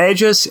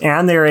advantageous,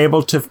 and they're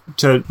able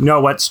to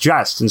know what's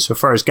just,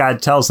 insofar as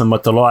God tells them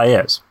what the law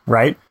is,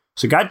 right?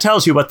 So God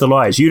tells you what the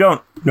law is. You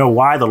don't know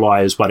why the law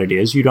is what it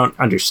is. You don't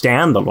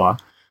understand the law,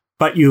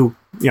 but you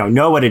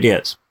know what it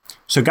is.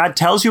 So God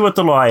tells you what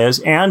the law is,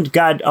 and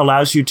God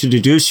allows you to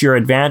deduce your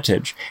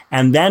advantage.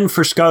 And then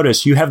for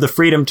Scotus, you have the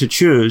freedom to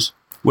choose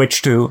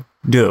which to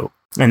do.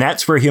 And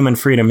that's where human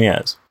freedom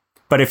is.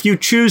 But if you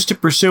choose to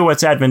pursue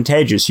what's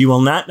advantageous, you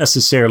will not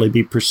necessarily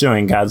be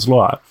pursuing God's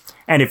law.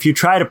 And if you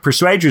try to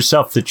persuade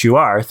yourself that you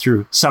are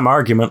through some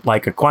argument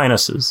like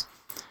Aquinas's,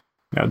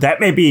 that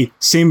may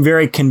seem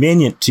very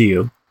convenient to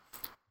you,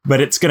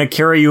 but it's going to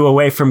carry you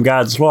away from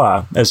God's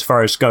law as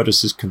far as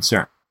Scotus is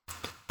concerned.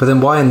 But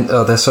then why,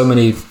 there's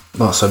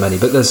not so many,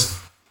 but there's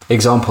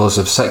examples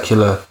of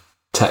secular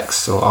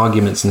texts or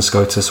arguments in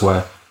Scotus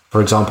where,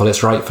 for example,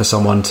 it's right for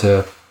someone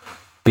to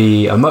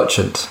be a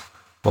merchant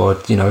or,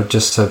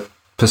 just to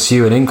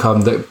pursue an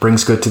income that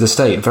brings good to the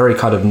state. Very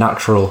kind of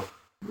natural.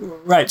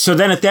 Right. So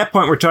then at that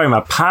point, we're talking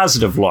about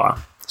positive law.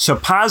 So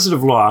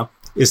positive law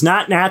is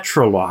not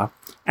natural law,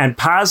 and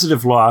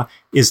positive law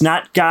is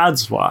not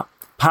God's law.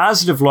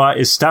 Positive law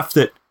is stuff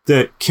that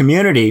the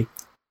community,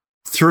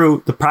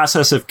 through the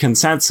process of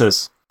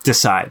consensus,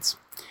 decides.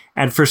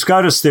 And for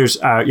Scotus, there's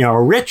a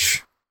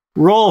rich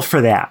role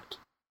for that.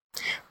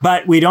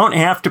 But we don't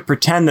have to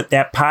pretend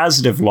that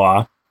positive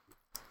law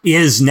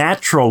is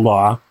natural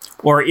law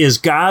or is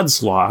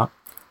God's law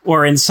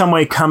or in some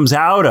way comes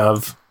out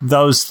of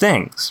those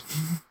things.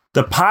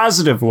 The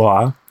positive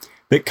law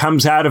that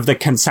comes out of the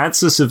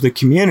consensus of the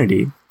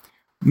community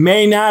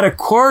may not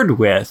accord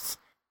with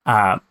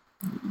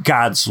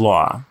God's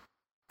law.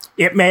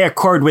 It may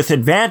accord with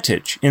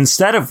advantage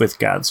instead of with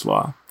God's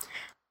law.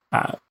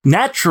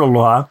 Natural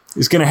law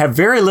is going to have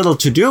very little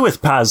to do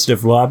with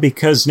positive law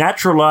because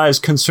natural law is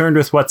concerned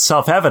with what's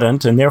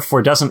self-evident and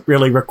therefore doesn't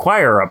really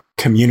require a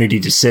community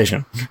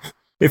decision.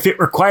 If it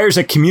requires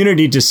a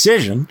community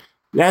decision,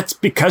 that's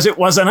because it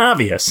wasn't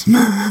obvious.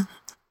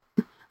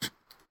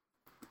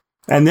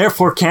 And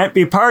therefore can't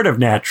be part of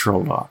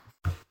natural law.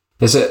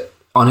 Is it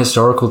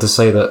unhistorical to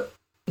say that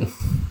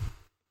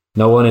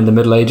no one in the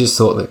Middle Ages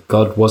thought that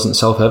God wasn't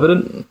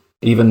self-evident?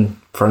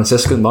 Even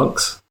Franciscan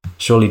monks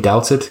surely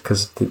doubted,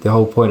 because the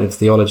whole point of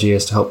theology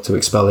is to help to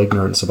expel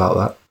ignorance about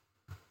that.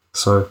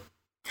 So,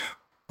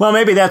 well,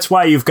 maybe that's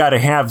why you've got to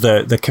have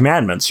the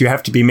commandments. You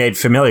have to be made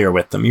familiar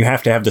with them. You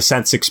have to have the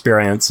sense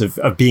experience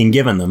of being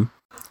given them.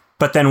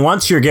 But then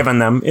once you're given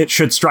them, it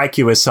should strike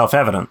you as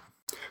self-evident.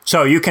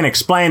 So you can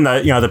explain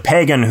the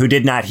pagan who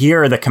did not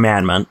hear the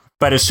commandment,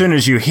 but as soon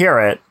as you hear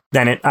it,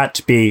 then it ought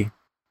to be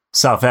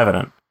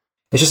self-evident.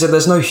 It's just that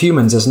there's no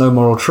humans, there's no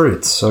moral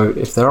truths. So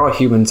if there are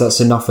humans, that's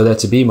enough for there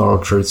to be moral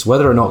truths,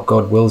 whether or not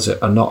God wills it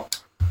or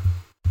not.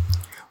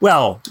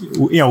 Well,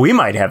 we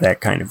might have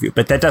that kind of view,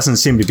 but that doesn't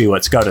seem to be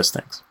what Scotus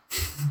thinks.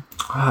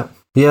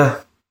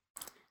 Yeah.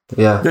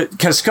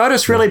 Because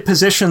Scotus really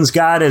positions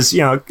God as,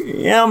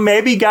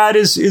 maybe God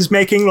is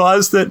making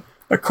laws that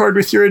accord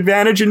with your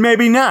advantage and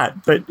maybe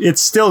not, but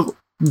it's still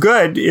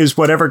good is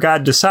whatever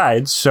God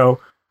decides. So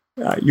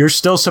you're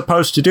still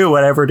supposed to do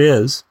whatever it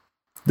is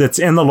that's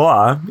in the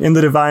law, in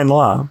the divine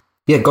law.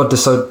 Yeah, God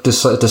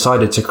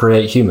decided to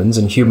create humans,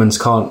 and humans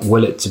can't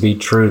will it to be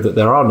true that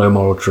there are no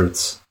moral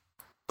truths.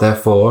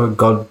 Therefore,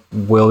 God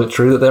willed it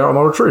true that there are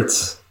moral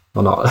truths,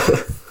 or not.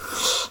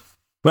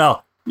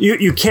 Well,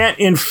 you can't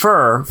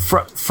infer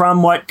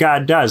from what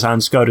God does on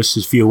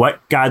Scotus's view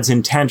what God's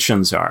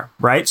intentions are,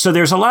 right? So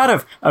there's a lot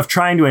of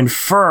trying to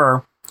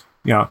infer,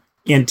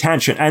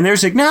 intention. And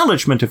there's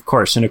acknowledgement, of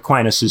course, in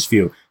Aquinas's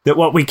view, that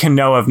what we can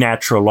know of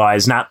natural law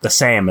is not the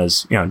same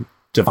as,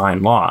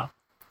 divine law.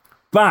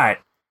 But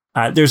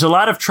there's a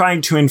lot of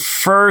trying to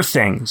infer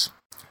things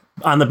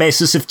on the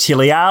basis of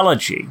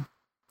teleology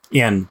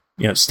in,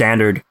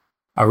 standard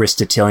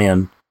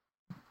Aristotelian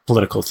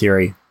political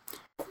theory,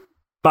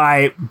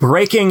 by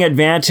breaking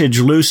advantage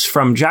loose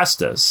from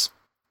justice,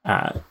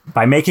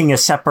 by making a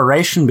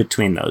separation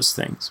between those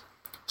things.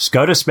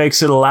 Scotus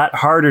makes it a lot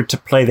harder to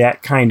play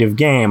that kind of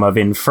game of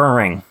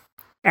inferring.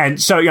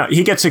 And so,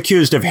 he gets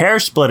accused of hair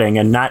splitting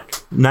and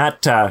not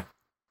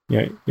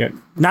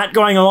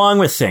going along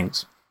with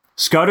things.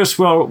 Scotus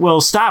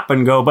will stop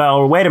and go,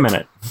 well, wait a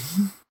minute,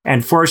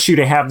 and force you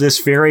to have this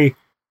very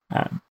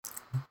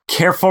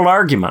careful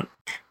argument.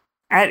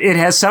 And it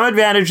has some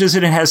advantages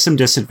and it has some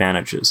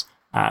disadvantages.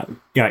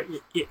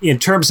 In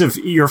terms of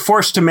you're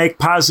forced to make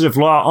positive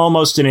law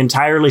almost an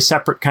entirely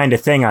separate kind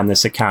of thing on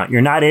this account.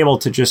 You're not able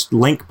to just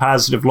link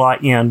positive law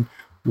in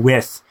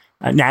with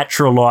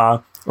natural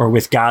law or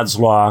with God's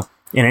law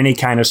in any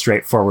kind of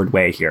straightforward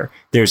way here.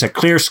 There's a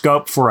clear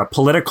scope for a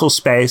political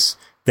space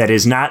that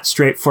is not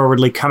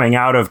straightforwardly coming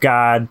out of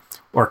God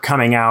or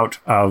coming out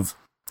of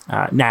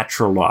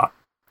natural law.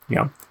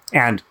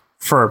 And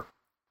for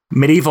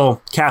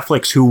medieval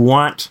Catholics who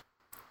want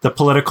the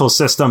political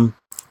system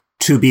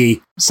to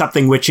be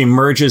something which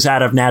emerges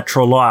out of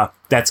natural law,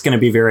 that's going to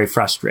be very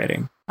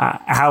frustrating.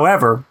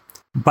 However,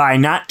 by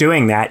not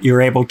doing that,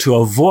 you're able to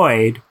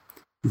avoid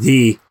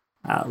the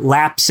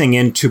lapsing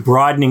into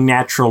broadening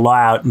natural law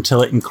out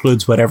until it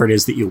includes whatever it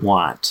is that you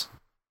want.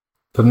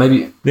 But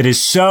maybe that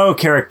is so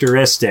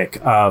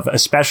characteristic of,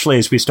 especially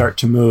as we start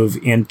to move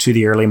into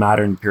the early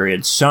modern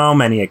period, so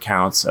many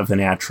accounts of the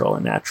natural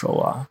and natural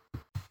law.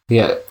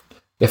 Yeah,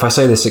 if I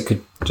say this, it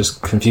could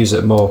just confuse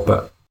it more,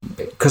 but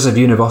because of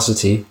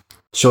univocity,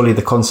 surely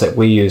the concept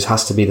we use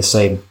has to be the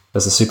same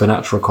as the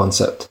supernatural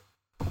concept.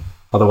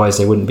 Otherwise,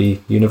 they wouldn't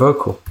be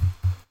univocal.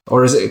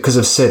 Or is it because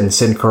of sin?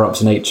 Sin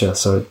corrupts nature,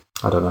 so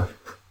I don't know.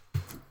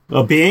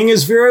 Well, being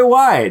is very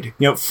wide.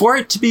 For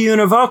it to be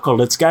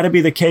univocal, it's got to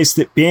be the case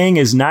that being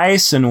is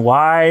nice and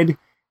wide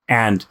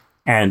and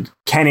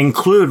can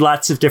include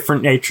lots of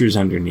different natures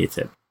underneath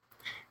it.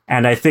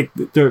 And I think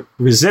that the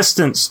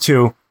resistance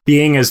to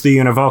being as the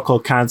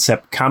univocal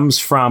concept comes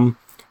from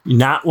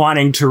not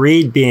wanting to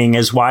read being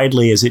as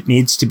widely as it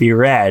needs to be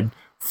read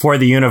for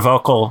the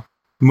univocal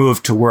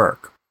move to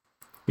work.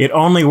 It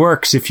only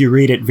works if you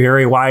read it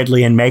very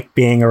widely and make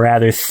being a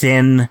rather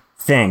thin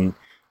thing,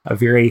 a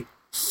very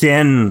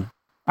thin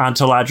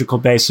ontological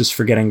basis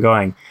for getting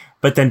going.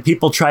 But then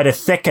people try to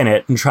thicken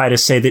it and try to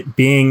say that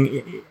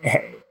being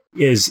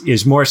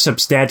is more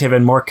substantive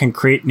and more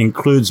concrete and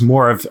includes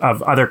more of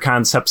other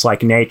concepts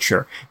like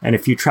nature. And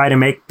if you try to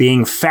make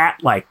being fat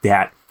like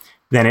that,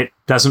 then it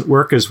doesn't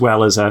work as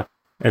well as a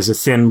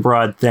thin,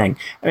 broad thing.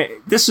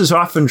 This is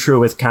often true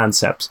with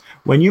concepts.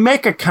 When you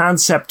make a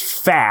concept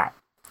fat,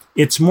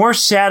 it's more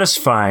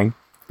satisfying,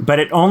 but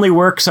it only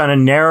works on a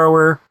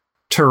narrower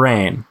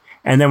terrain.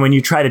 And then when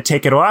you try to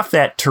take it off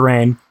that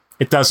terrain,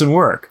 it doesn't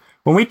work.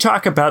 When we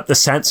talk about the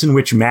sense in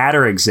which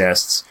matter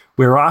exists,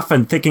 we're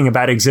often thinking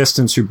about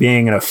existence or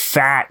being in a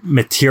fat,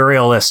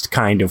 materialist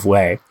kind of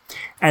way.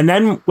 And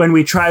then when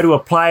we try to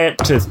apply it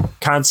to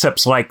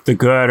concepts like the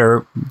good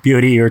or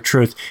beauty or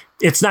truth,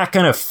 it's not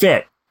going to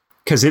fit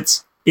because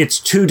it's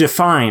too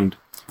defined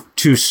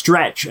to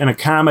stretch and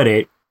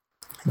accommodate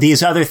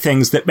these other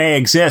things that may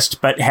exist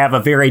but have a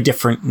very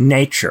different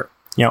nature.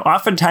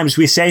 Oftentimes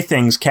we say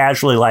things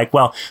casually like,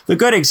 well, the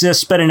good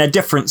exists, but in a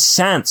different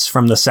sense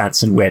from the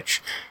sense in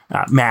which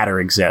matter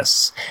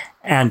exists.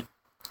 And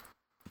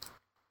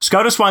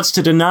Scotus wants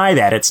to deny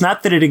that. It's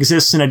not that it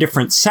exists in a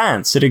different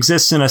sense. It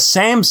exists in a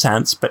same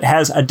sense, but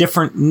has a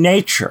different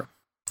nature.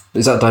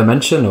 Is that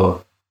dimension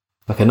or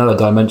like another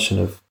dimension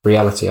of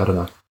reality? I don't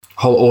know.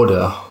 Whole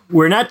order.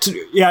 We're not,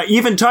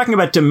 even talking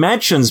about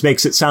dimensions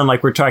makes it sound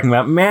like we're talking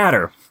about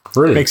matter.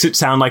 Really? Makes it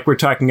sound like we're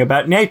talking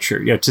about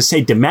nature. To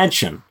say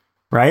dimension,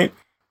 right?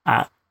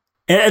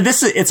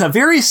 It's a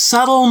very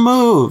subtle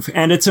move,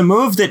 and it's a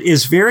move that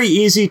is very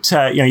easy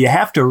to, you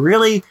have to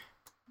really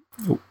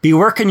be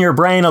working your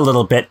brain a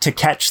little bit to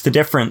catch the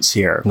difference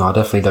here. No, I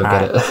definitely don't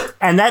get it.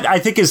 And that I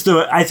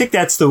think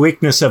that's the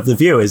weakness of the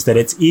view, is that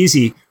it's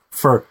easy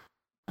for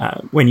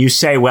when you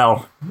say,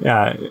 well,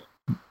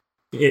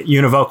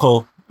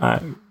 univocal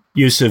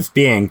use of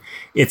being,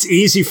 it's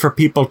easy for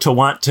people to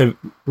want to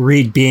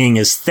read being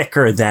as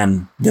thicker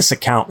than this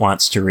account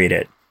wants to read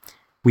it.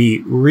 We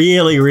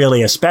really,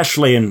 really,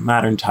 especially in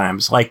modern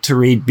times, like to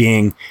read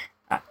being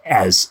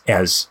as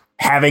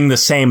having the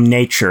same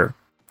nature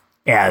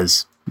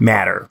as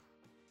matter.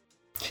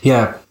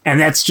 Yeah. And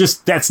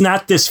that's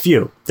not this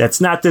view.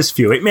 That's not this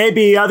view. It may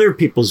be other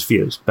people's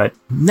views, but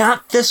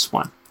not this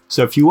one.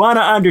 So if you want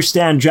to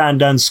understand John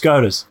Duns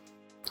Scotus,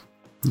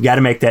 you got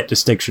to make that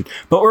distinction.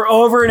 But we're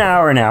over an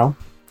hour now.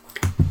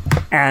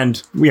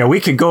 And we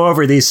could go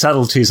over these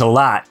subtleties a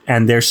lot,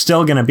 and they're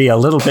still going to be a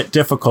little bit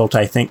difficult,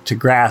 I think, to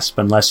grasp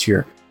unless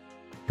you're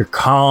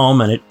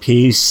calm and at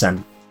peace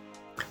and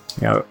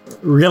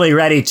really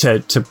ready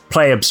to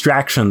play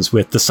abstractions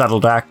with the subtle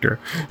doctor.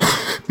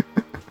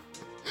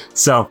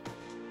 So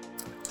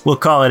we'll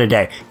call it a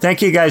day.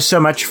 Thank you guys so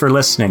much for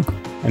listening,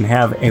 and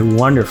have a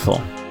wonderful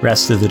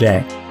rest of the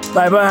day.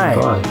 Bye-bye.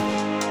 Bye.